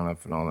live long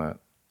enough and all that,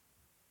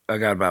 I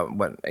got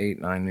about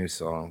 8, 9 new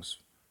songs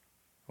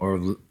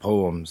or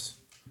poems.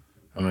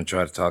 I'm gonna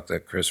try to talk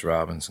that Chris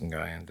Robinson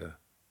guy into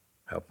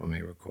helping me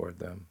record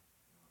them.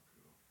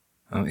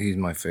 He's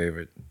my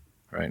favorite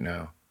right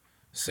now,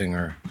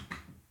 singer,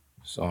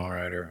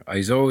 songwriter.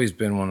 He's always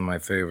been one of my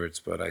favorites,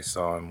 but I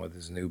saw him with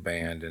his new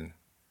band, and it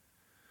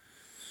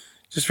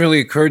just really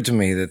occurred to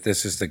me that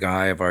this is the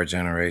guy of our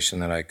generation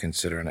that I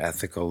consider an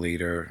ethical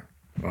leader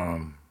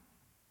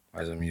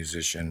as a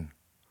musician.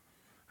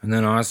 And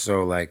then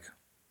also, like,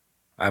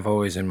 I've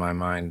always in my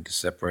mind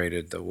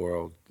separated the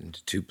world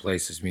into two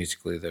places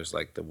musically. There's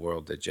like the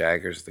world that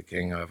Jagger's the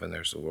king of, and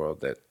there's the world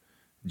that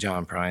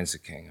John Prine's the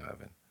king of.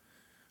 And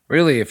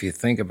really, if you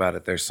think about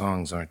it, their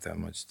songs aren't that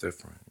much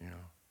different, you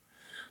know.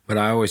 But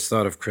I always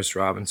thought of Chris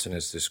Robinson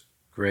as this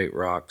great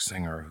rock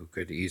singer who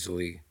could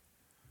easily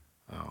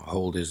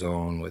hold his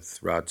own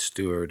with Rod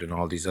Stewart and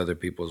all these other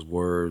people's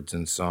words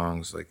and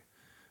songs like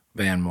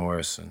Van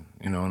Morrison,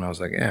 you know. And I was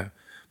like, yeah.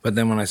 But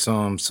then when I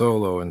saw him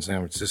solo in San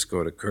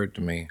Francisco, it occurred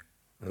to me,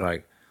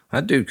 like,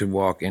 that dude could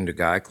walk into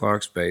Guy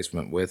Clark's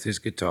basement with his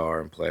guitar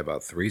and play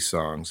about 3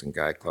 songs, and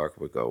Guy Clark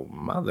would go,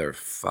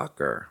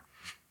 motherfucker.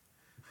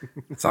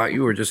 Thought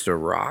you were just a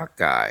rock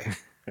guy,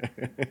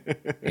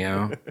 you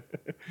know?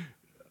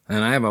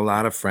 And I have a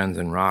lot of friends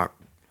in rock,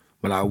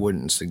 but I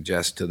wouldn't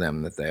suggest to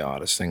them that they ought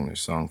to sing their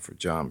song for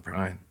John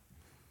Prine.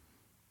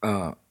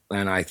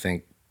 And I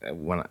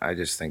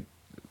just think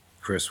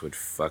Chris would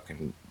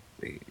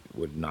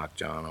would knock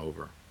John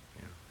over.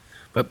 You know?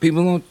 But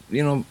people don't,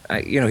 you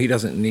know, he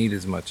doesn't need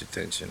as much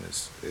attention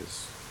as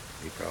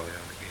he probably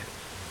ought to get.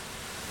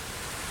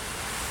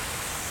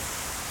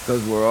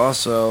 Because we're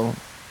also,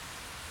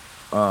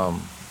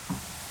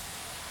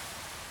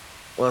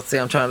 let's see,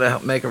 I'm trying to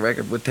help make a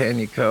record with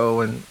Tanya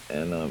Coe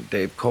and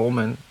Dave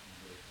Coleman.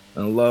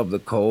 I love the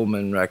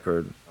Coleman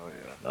record. Oh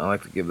yeah, I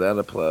like to give that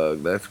a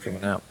plug. That's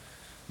coming out.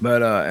 But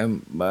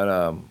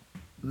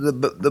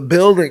the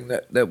building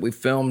that we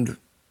filmed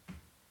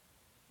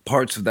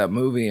parts of that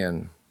movie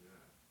in,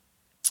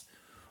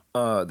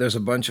 there's a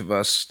bunch of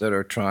us that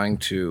are trying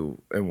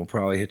to, and we'll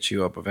probably hit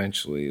you up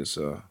eventually, is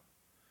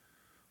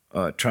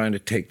trying to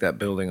take that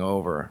building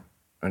over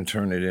and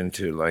turn it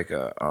into like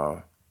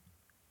a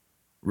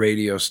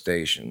radio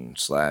station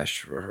 /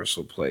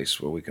 rehearsal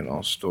place where we can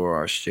all store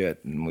our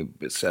shit, and we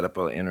set up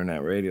an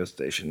internet radio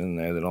station in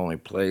there that only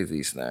plays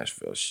East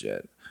Nashville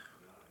shit.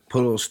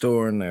 Put a little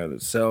store in there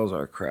that sells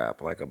our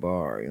crap like a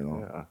bar, you know.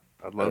 Yeah,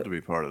 I'd love to be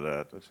part of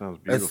that. That sounds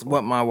beautiful. That's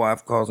what my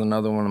wife calls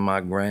another one of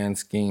my grand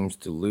schemes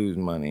to lose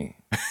money.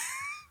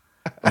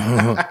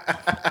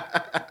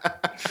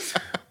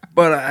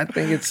 But I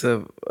think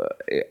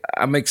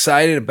I'm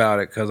excited about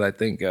it because I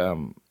think,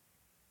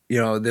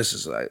 this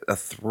is a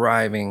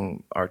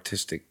thriving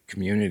artistic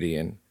community.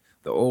 And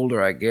the older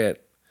I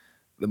get,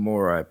 the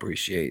more I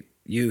appreciate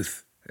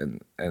youth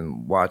and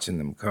watching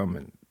them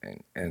come.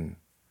 And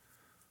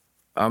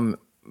I'm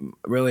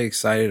really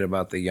excited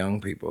about the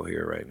young people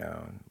here right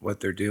now and what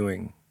they're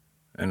doing.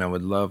 And I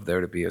would love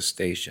there to be a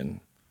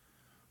station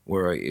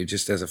where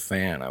just as a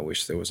fan, I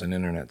wish there was an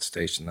internet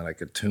station that I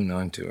could tune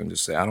onto and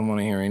just say, I don't want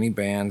to hear any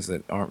bands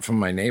that aren't from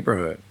my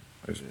neighborhood.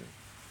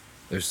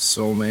 There's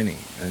so many,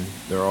 and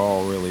they're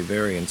all really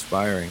very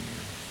inspiring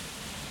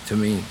to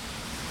me.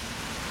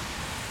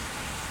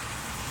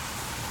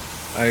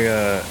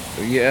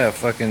 Yeah,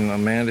 fucking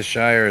Amanda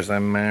Shires. I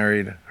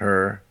married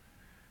her,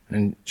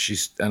 and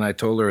I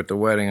told her at the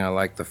wedding I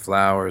liked the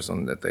flowers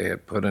that they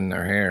had put in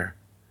their hair.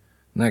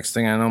 Next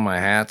thing I know, my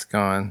hat's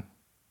gone.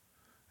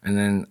 And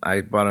then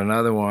I bought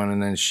another one,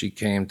 and then she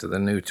came to the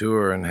new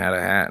tour and had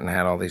a hat and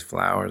had all these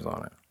flowers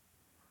on it.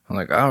 I'm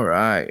like, all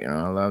right,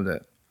 I loved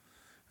it.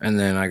 And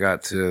then I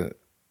got to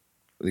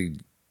the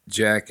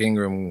Jack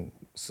Ingram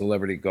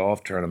Celebrity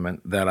Golf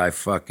Tournament that I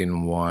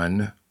fucking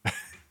won.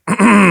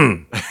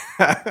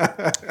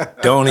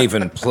 Don't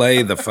even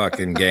play the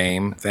fucking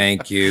game.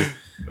 Thank you.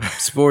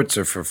 Sports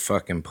are for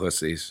fucking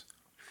pussies.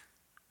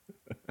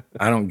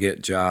 I don't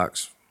get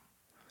jocks.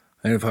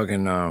 They're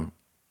fucking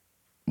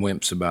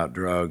wimps about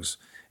drugs.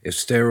 If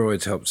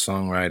steroids helped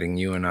songwriting,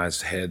 you and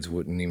I's heads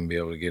wouldn't even be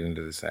able to get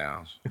into this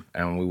house,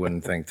 and we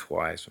wouldn't think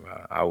twice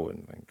about it. I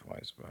wouldn't think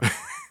twice about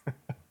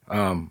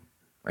it.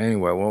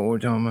 Anyway, what were we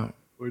talking about?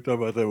 We're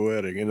talking about that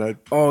wedding, and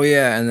Oh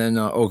yeah, and then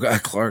Guy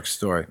Clark's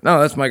story.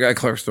 No, that's my Guy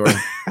Clark story.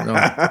 No,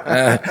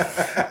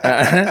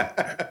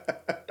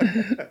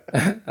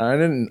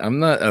 I'm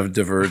not a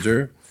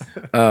diverger.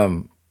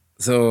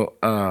 So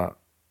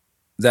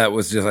that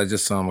was I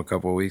just saw him a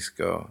couple of weeks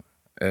ago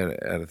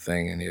at a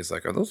thing, and he was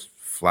like, "Are those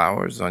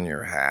flowers on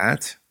your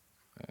hat?"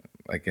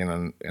 Like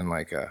in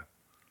like a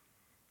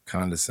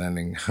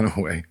condescending kind of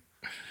way.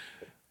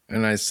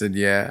 And I said,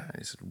 "Yeah."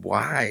 He said,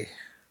 "Why?"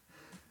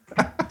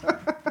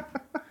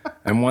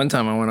 And one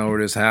time I went over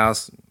to his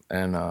house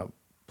and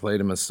played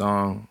him a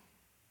song,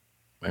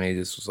 and he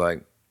just was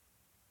like,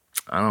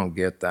 "I don't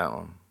get that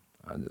one.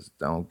 I just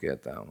don't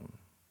get that one."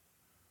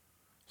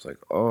 It's like,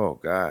 "Oh,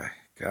 God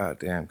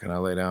damn, can I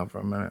lay down for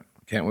a minute?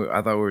 Can't we?"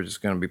 I thought we were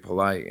just going to be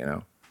polite,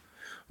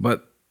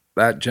 But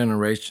that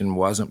generation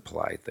wasn't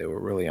polite. They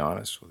were really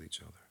honest with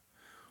each other.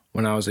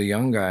 When I was a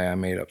young guy, I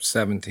made up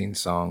 17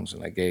 songs,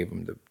 and I gave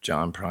them to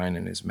John Prine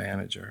and his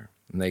manager.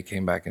 And they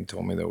came back and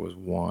told me there was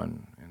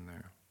one in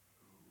there.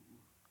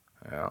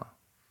 Yeah.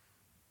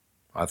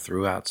 I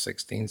threw out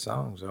 16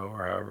 songs,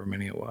 or however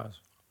many it was.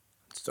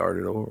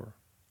 Started over.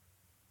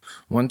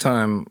 One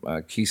time,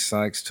 Keith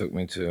Sykes took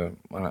me to,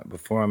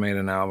 before I made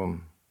an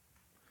album,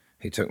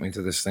 he took me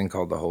to this thing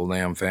called the Whole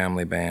Damn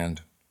Family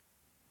Band.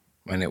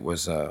 And it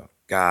was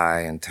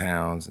Guy and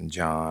Towns and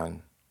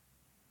John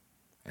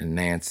and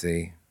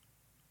Nancy.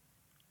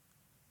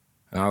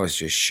 And I was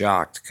just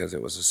shocked because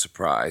it was a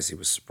surprise. He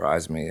was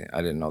surprising me.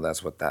 I didn't know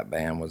that's what that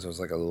band was. It was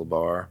like a little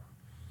bar.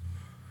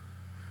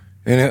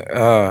 And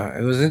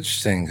it was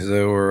interesting because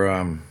they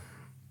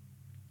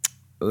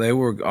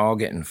were all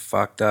getting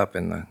fucked up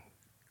in the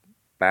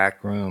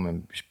back room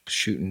and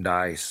shooting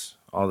dice.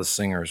 All the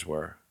singers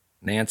were.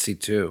 Nancy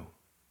too,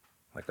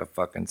 like a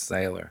fucking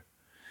sailor.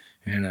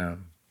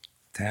 And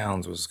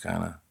Towns was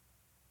kind of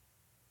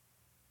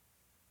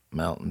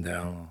melting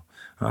down.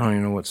 I don't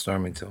even know what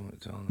started me telling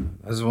that.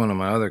 This is one of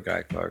my other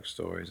Guy Clark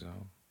stories,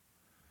 though.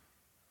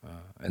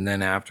 And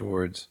then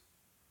afterwards,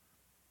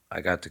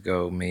 I got to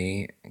go,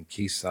 me and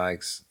Keith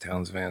Sykes,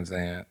 Townes Van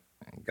Zandt,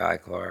 and Guy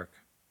Clark,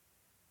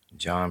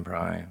 John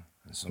Prine,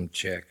 and some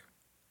chick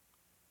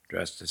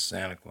dressed as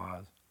Santa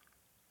Claus.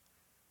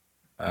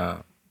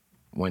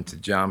 Went to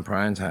John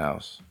Prine's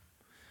house.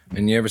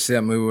 And you ever see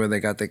that movie where they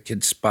got that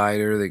kid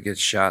Spider that gets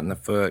shot in the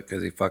foot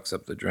because he fucks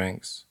up the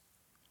drinks?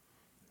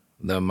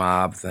 The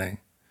mob thing.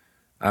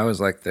 I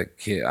was like the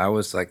kid. I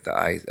was like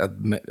I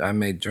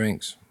made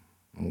drinks,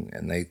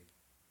 and they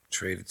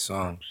traded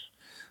songs.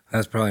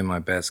 That's probably my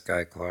best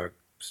Guy Clark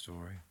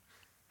story.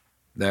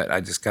 That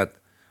I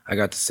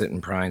got to sit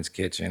in Prine's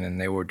kitchen, and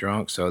they were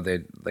drunk, so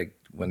they like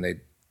when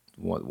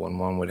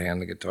one would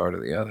hand the guitar to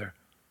the other,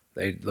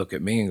 they'd look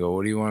at me and go,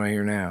 "What do you want to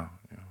hear now?"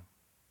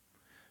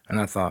 And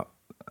I thought,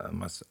 I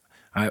must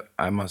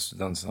have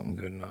done something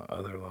good in the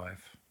other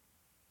life.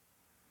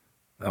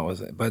 That was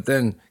it. But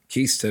then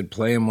Keith said,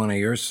 "Play him one of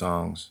your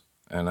songs,"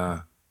 and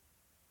I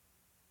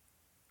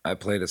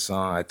played a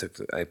song.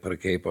 I put a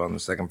capo on the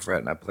second fret,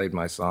 and I played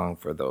my song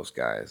for those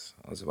guys.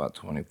 I was about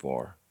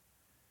 24,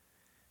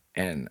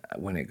 and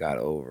when it got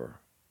over,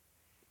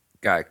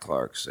 Guy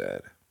Clark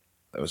said,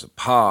 there was a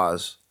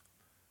pause,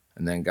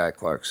 and then Guy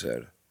Clark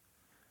said,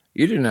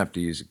 "You didn't have to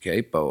use a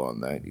capo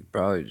on that. You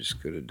probably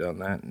just could have done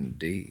that in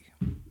D."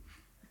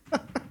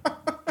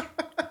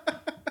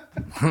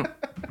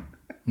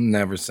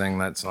 Never sang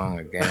that song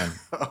again.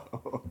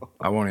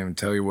 I won't even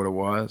tell you what it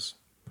was.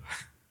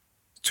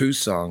 2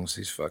 songs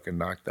he's fucking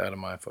knocked out of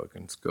my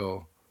fucking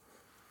skull.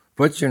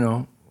 But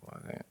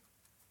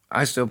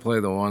I still play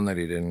the one that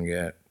he didn't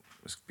get.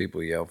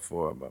 People yell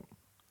for it, but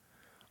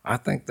I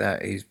think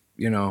that he's,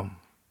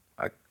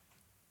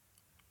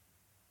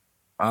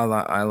 I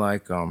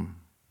like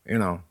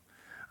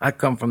I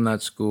come from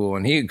that school,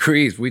 and he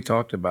agrees. We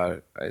talked about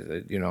it. I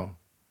said,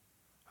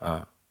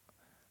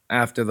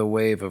 after the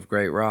wave of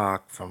great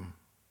rock from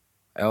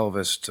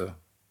Elvis to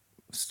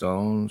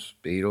Stones,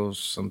 Beatles,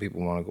 some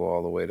people want to go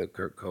all the way to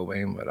Kurt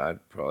Cobain, but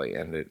I'd probably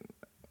end it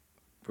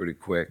pretty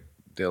quick.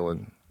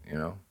 Dylan,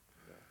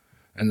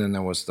 And then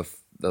there was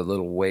the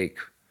little wake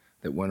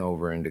that went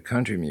over into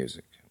country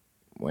music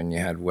when you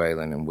had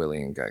Waylon and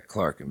Willie and Guy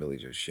Clark and Billy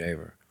Joe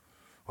Shaver.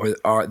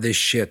 or this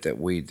shit that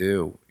we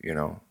do, you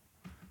know.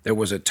 There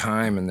was a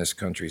time in this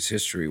country's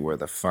history where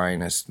the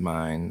finest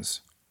minds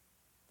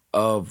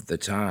of the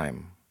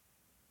time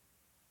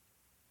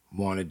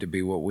wanted to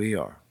be what we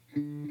are.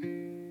 You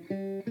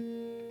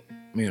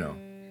know,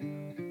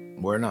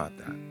 we're not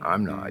that.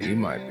 I'm not. You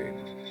might be.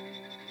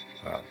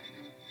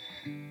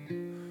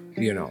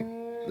 You know,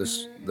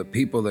 the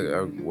people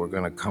that were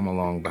going to come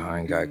along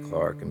behind Guy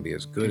Clark and be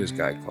as good as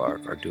Guy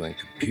Clark are doing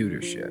computer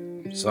shit.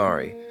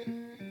 Sorry,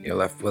 you're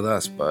left with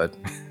us, bud.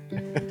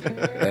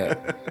 Yeah.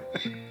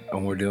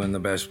 And we're doing the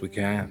best we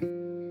can.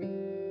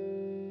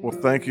 Well,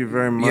 thank you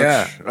very much.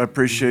 Yeah. I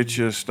appreciate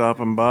you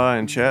stopping by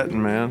and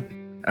chatting, man.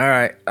 All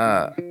right,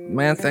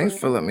 man, thanks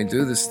for letting me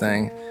do this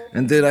thing.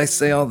 And did I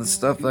say all the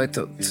stuff that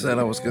I said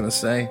I was going to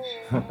say?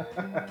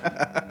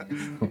 I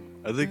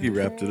think you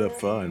wrapped it up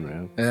fine,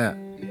 man. Yeah.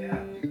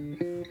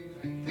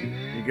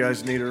 You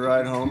guys need a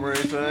ride home or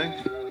anything?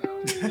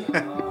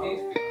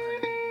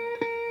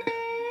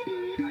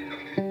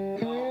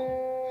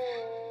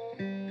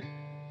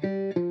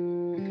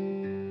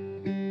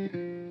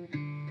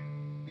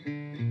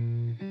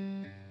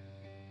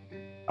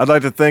 I'd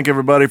like to thank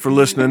everybody for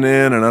listening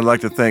in, and I'd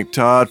like to thank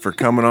Todd for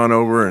coming on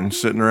over and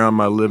sitting around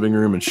my living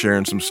room and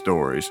sharing some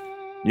stories.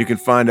 You can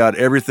find out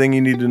everything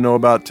you need to know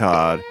about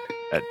Todd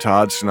at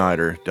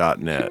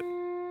toddsnyder.net.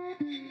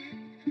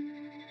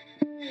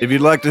 If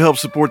you'd like to help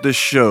support this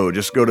show,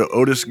 just go to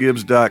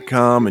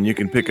otisgibbs.com and you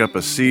can pick up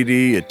a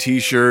CD, a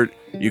t-shirt.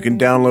 You can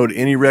download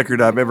any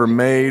record I've ever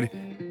made.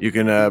 You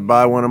can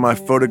buy one of my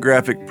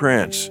photographic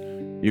prints.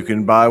 You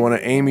can buy one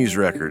of Amy's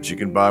records. You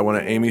can buy one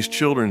of Amy's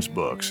children's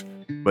books.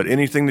 But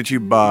anything that you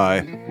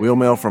buy, we'll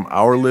mail from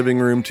our living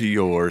room to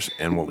yours,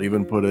 and we'll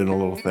even put in a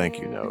little thank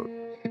you note.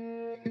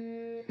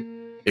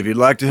 If you'd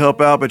like to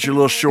help out but you're a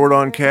little short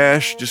on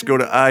cash, just go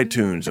to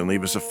iTunes and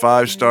leave us a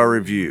 5-star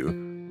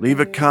review. Leave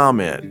a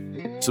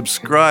comment.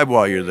 Subscribe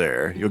while you're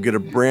there. You'll get a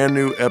brand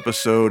new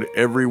episode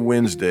every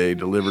Wednesday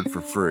delivered for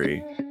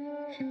free.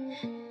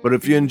 But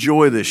if you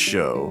enjoy this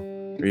show,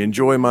 or you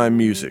enjoy my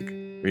music,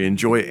 or you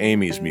enjoy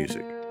Amy's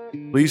music,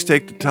 please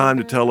take the time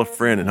to tell a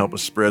friend and help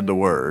us spread the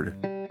word.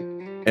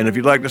 And if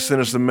you'd like to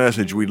send us a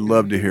message, we'd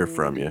love to hear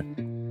from you.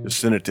 Just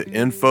send it to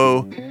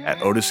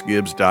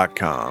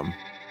info@otisgibbs.com.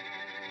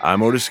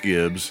 I'm Otis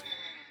Gibbs.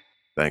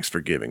 Thanks for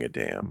giving a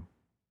damn.